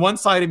 And on one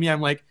side of me,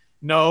 I'm like,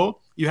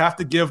 no, you have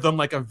to give them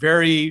like a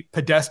very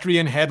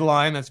pedestrian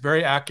headline that's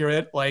very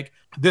accurate. Like,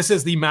 this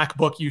is the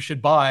MacBook you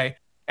should buy.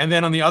 And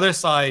then on the other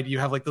side, you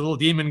have like the little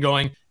demon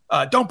going,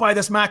 don't buy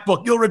this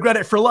MacBook, you'll regret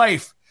it for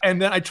life. And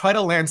then I try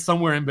to land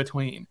somewhere in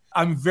between.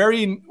 I'm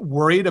very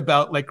worried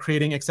about like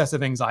creating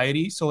excessive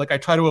anxiety. So like I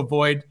try to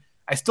avoid,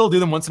 I still do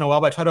them once in a while,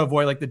 but I try to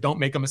avoid like the don't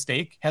make a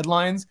mistake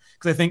headlines.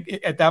 Because I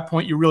think at that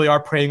point you really are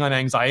preying on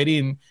anxiety.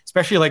 And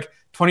especially like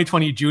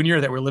 2020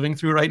 Junior that we're living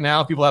through right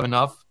now, people have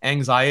enough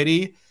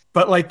anxiety.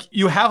 But like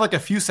you have like a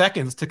few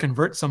seconds to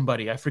convert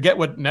somebody. I forget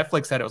what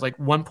Netflix said. It was like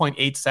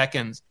 1.8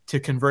 seconds to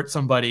convert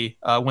somebody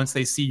once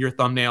they see your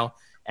thumbnail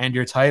and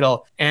your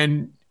title.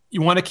 And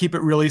you want to keep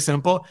it really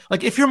simple.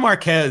 Like if you're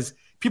Marquez,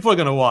 people are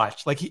going to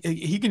watch. Like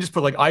he can just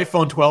put like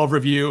iPhone 12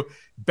 review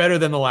better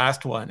than the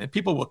last one. And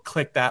people will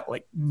click that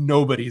like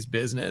nobody's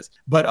business.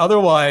 But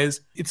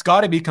otherwise, it's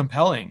got to be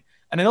compelling.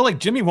 And I know like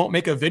Jimmy won't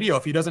make a video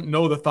if he doesn't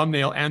know the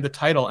thumbnail and the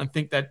title and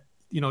think that,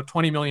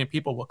 20 million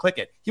people will click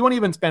it. He won't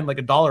even spend like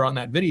 $1 on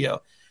that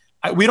video.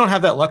 We don't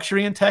have that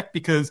luxury in tech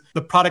because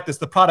the product is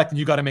the product and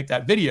you got to make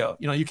that video.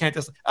 You can't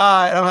just,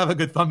 I don't have a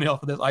good thumbnail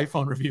for this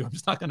iPhone review. I'm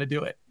just not going to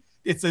do it.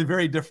 It's a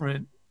very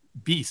different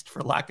beast,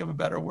 for lack of a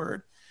better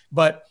word.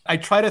 But I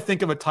try to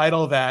think of a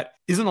title that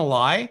isn't a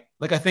lie.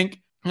 Like I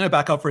think, I'm going to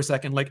back up for a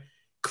second. Like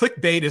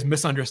clickbait is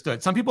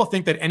misunderstood. Some people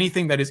think that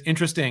anything that is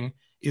interesting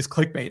is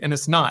clickbait, and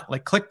it's not.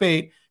 Like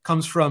clickbait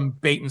comes from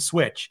bait and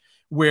switch,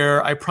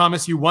 where I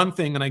promise you one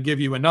thing and I give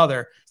you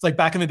another. It's like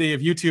back in the day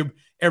of YouTube,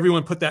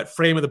 everyone put that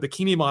frame of the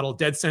bikini model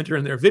dead center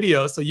in their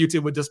video. So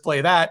YouTube would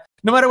display that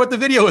no matter what the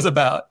video was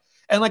about.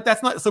 And like,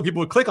 that's not, so people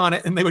would click on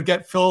it and they would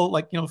get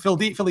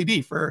Philly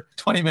D for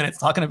 20 minutes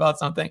talking about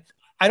something.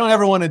 I don't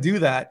ever want to do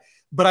that,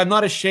 but I'm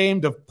not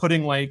ashamed of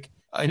putting like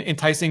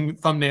enticing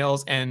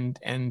thumbnails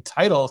and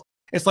titles.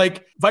 It's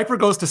like Viper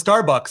goes to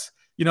Starbucks,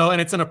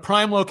 and it's in a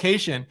prime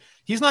location.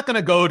 He's not going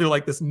to go to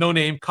like this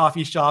no-name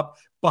coffee shop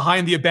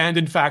behind the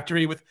abandoned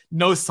factory with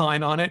no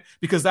sign on it,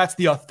 because that's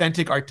the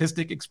authentic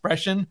artistic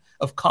expression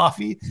of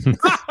coffee.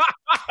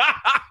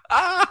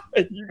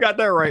 You got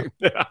that right.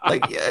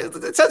 Like, yeah,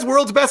 it says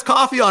world's best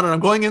coffee on it. I'm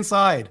going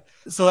inside.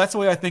 So that's the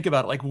way I think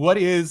about it. Like, what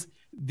is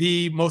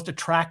the most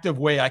attractive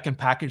way I can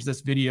package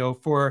this video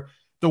for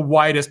the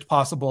widest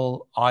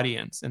possible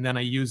audience? And then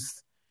I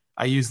use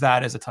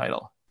that as a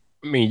title.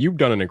 I mean, you've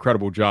done an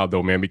incredible job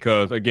though, man,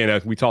 because again,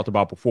 as we talked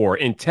about before,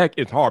 in tech,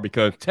 it's hard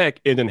because tech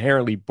is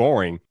inherently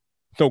boring.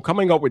 So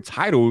coming up with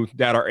titles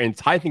that are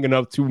enticing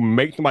enough to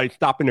make somebody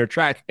stop in their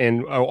tracks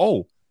and,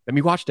 let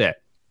me watch that.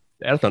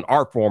 That's an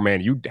art form,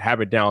 man. You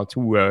have it down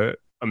to an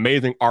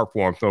amazing art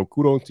form. So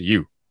kudos to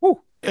you. Woo.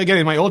 Again,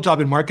 in my old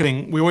job in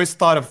marketing, we always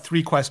thought of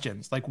 3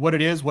 questions, like what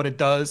it is, what it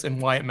does,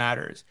 and why it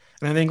matters.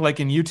 And I think like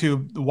in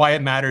YouTube, the why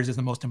it matters is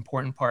the most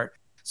important part.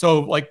 So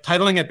like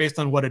titling it based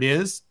on what it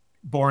is,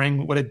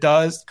 boring. What it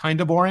does,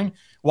 kind of boring.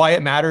 Why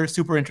it matters,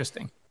 super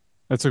interesting.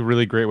 That's a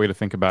really great way to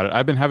think about it.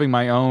 I've been having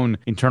my own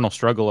internal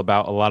struggle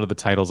about a lot of the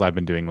titles I've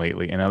been doing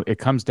lately. And it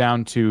comes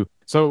down to,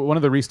 so one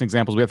of the recent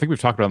examples I think we've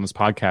talked about on this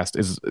podcast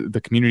is the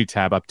community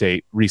tab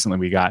update recently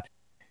we got.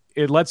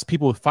 It lets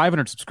people with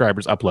 500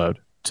 subscribers upload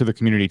to the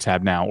community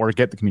tab now, or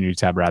get the community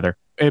tab rather.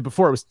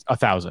 Before it was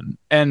 1,000.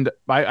 And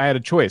I had a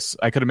choice.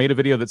 I could have made a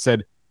video that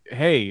said,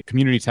 hey,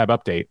 community tab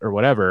update or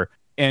whatever.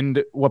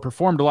 And what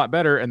performed a lot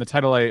better, and the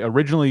title I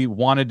originally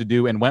wanted to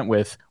do and went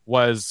with,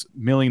 was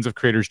millions of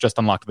creators just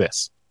unlocked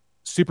this.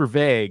 super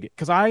vague,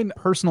 because I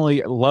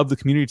personally love the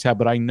community tab,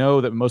 but I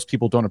know that most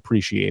people don't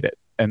appreciate it.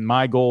 And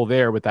my goal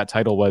there with that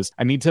title was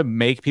I need to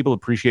make people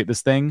appreciate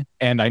this thing.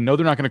 And I know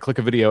they're not going to click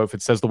a video if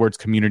it says the words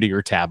community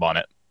or tab on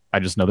it. I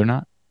just know they're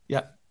not.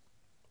 Yeah.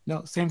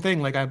 No, same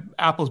thing. Like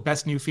Apple's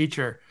best new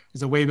feature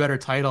is a way better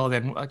title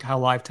than like how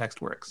live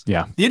text works.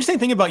 Yeah. The interesting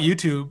thing about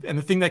YouTube, and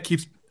the thing that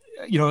keeps,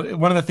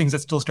 one of the things that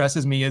still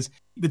stresses me is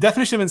the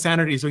definition of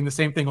insanity is doing the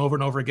same thing over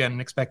and over again and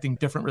expecting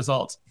different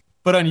results.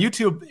 But on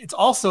YouTube, it's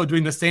also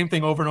doing the same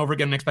thing over and over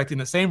again and expecting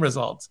the same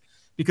results,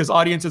 because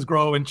audiences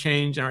grow and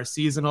change and are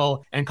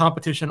seasonal, and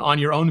competition on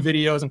your own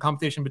videos and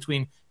competition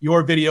between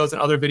your videos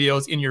and other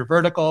videos in your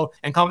vertical,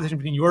 and competition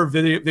between your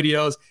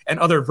videos and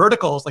other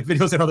verticals, like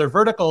videos and other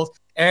verticals,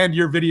 and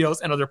your videos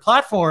and other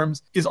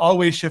platforms is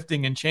always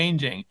shifting and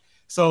changing.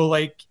 So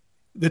like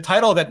the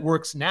title that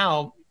works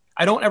now,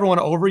 I don't ever want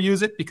to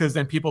overuse it, because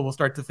then people will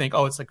start to think,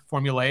 oh, it's like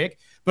formulaic,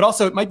 but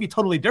also it might be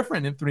totally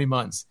different in 3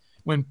 months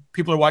when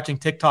people are watching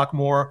TikTok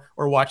more,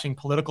 or watching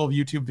political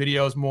YouTube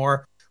videos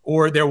more,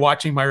 or they're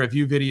watching my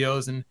review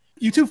videos. And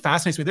YouTube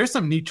fascinates me. There's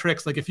some neat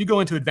tricks. Like if you go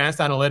into advanced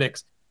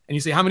analytics and you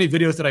say, how many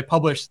videos did I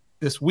publish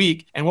this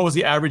week? And what was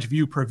the average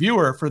view per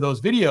viewer for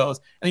those videos?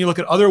 And you look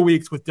at other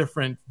weeks with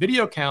different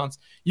video counts,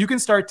 you can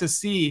start to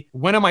see,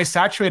 when am I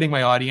saturating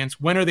my audience?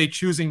 When are they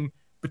choosing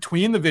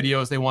between the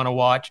videos they want to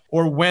watch?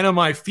 Or when am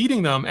I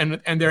feeding them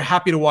and they're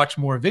happy to watch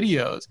more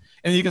videos?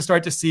 And you can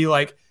start to see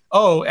like,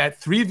 oh, at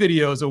 3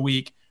 videos a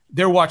week,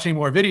 they're watching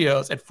more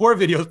videos. At 4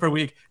 videos per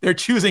week, they're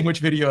choosing which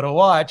video to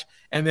watch.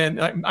 And then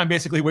I'm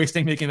basically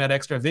wasting making that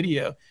extra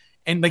video.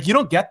 And like, you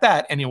don't get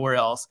that anywhere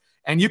else.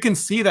 And you can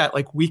see that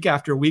like week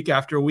after week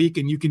after week,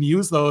 and you can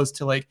use those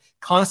to like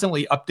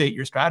constantly update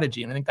your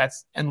strategy. And I think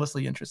that's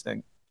endlessly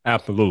interesting.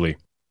 Absolutely.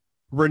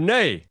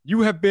 Renee,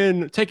 you have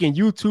been taking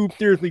YouTube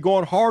seriously,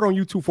 going hard on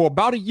YouTube for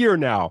about a year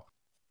now.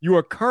 You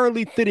are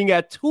currently sitting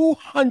at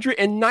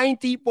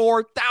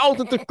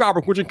 294,000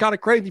 subscribers, which is kind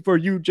of crazy for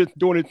you just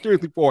doing it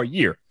seriously for a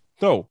year.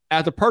 So,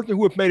 as a person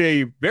who has made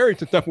a very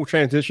successful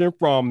transition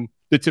from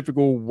the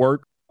typical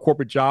work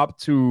corporate job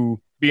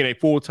to being a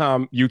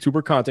full-time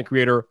YouTuber content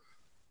creator,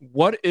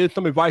 what is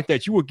some advice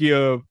that you would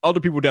give other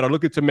people that are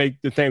looking to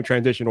make the same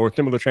transition or a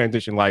similar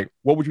transition? Like,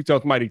 what would you tell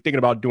somebody thinking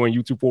about doing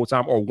YouTube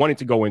full-time or wanting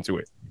to go into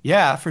it?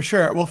 Yeah, for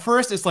sure. Well,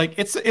 first, it's like,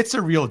 it's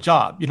a real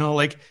job.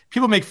 Like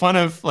people make fun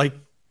of like,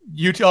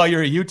 you tell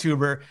you're a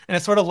YouTuber, and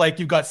it's sort of like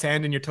you've got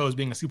sand in your toes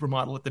being a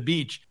supermodel at the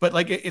beach, but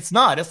like it's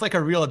not. It's like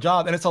a real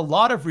job, and it's a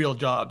lot of real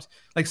jobs.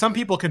 Like some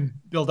people can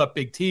build up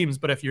big teams,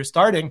 but if you're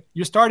starting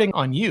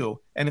on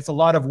you, and it's a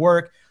lot of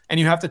work, and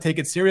you have to take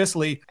it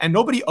seriously, and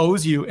nobody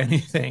owes you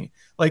anything.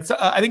 Like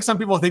I think some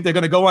people think they're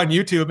going to go on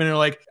YouTube and they're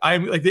like,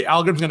 I'm like, the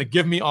algorithm's going to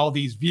give me all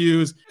these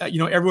views.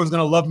 Everyone's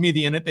going to love me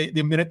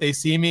the minute they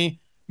see me.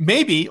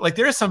 Maybe like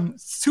there are some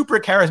super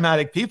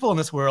charismatic people in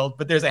this world,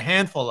 but there's a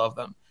handful of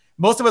them.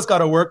 Most of us got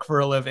to work for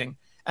a living.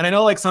 And I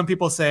know like some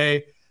people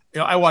say,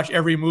 I watch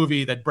every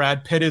movie that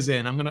Brad Pitt is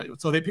in.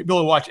 People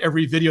will watch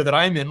every video that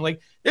I'm in.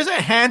 Like there's a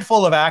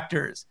handful of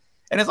actors,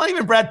 and it's not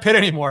even Brad Pitt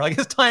anymore. Like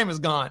his time is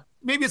gone.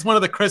 Maybe it's one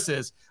of the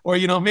Chris's, or,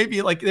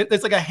 maybe like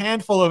there's like a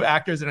handful of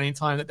actors at any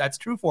time that's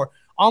true for.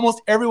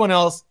 Almost everyone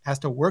else has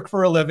to work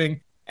for a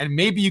living. And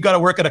maybe you got to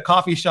work at a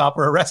coffee shop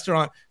or a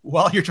restaurant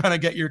while you're trying to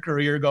get your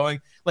career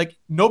going. Like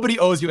nobody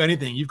owes you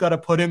anything. You've got to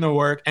put in the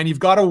work, and you've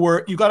got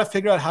to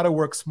figure out how to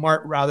work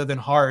smart rather than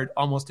hard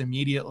almost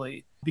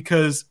immediately,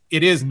 because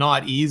it is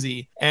not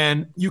easy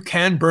and you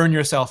can burn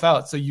yourself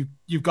out. So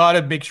you've got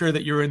to make sure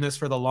that you're in this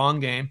for the long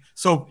game.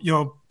 So,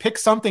 pick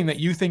something that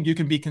you think you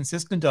can be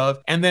consistent of,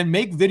 and then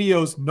make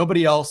videos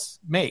nobody else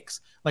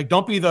makes. Like,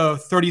 don't be the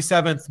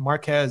 37th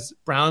Marquez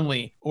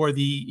Brownlee or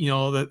the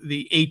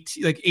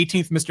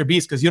 18th Mr.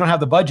 Beast, because you don't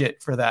have the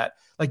budget for that.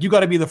 Like, you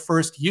got to be the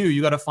first you.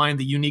 You got to find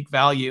the unique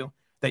value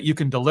that you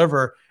can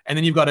deliver, and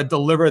then you've got to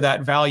deliver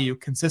that value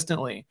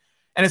consistently.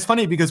 And it's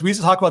funny because we used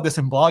to talk about this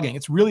in blogging.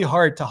 It's really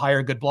hard to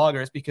hire good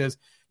bloggers because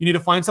you need to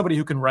find somebody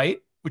who can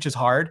write, which is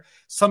hard,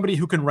 somebody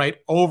who can write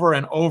over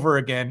and over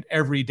again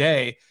every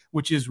day,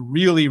 which is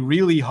really,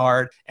 really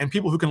hard, and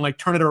people who can like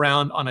turn it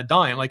around on a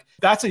dime. Like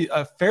that's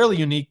a fairly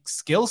unique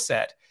skill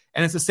set.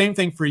 And it's the same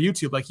thing for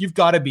YouTube. Like you've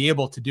got to be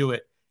able to do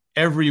it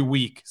every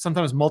week,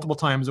 sometimes multiple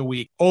times a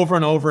week, over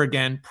and over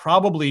again,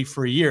 probably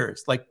for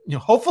years, like,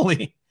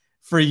 hopefully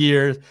for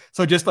years.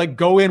 So just like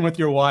go in with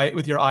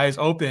your eyes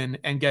open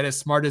and get as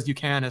smart as you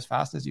can, as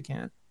fast as you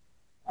can.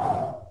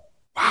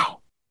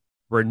 Wow.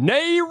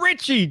 Renee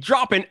Ritchie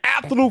dropping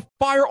absolute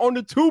fire on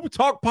the Tube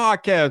Talk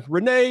podcast.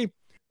 Renee,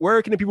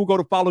 where can the people go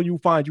to follow you,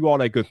 find you, all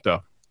that good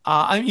stuff?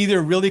 I'm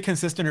either really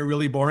consistent or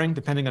really boring,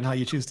 depending on how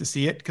you choose to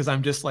see it, because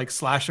I'm just like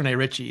 /Renee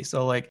Ritchie.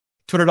 So like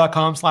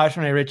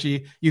twitter.com/Renee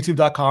Ritchie,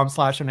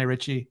 youtube.com/Renee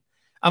Ritchie.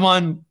 I'm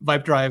on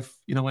Vipe Drive,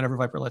 whenever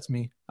Viper lets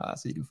me.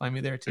 So you can find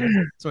me there too.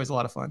 It's always a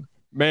lot of fun.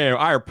 Man,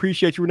 I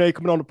appreciate you, Renee,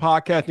 coming on the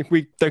podcast this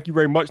week. Thank you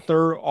very much,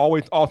 sir.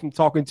 Always awesome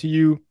talking to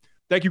you.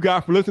 Thank you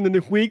guys for listening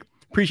this week.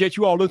 Appreciate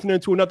you all listening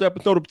to another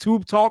episode of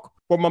Tube Talk.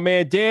 For my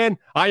man Dan,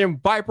 I am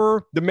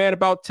Viper, the man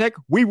about tech.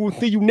 We will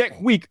see you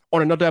next week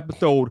on another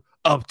episode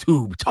of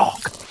Tube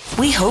Talk.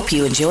 We hope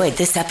you enjoyed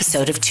this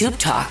episode of Tube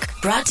Talk,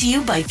 brought to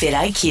you by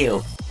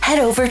vidIQ. Head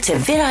over to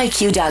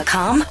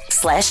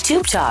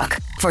vidIQ.com/Tube Talk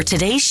for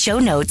today's show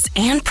notes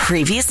and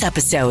previous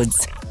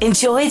episodes.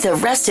 Enjoy the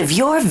rest of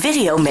your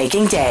video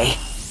making day.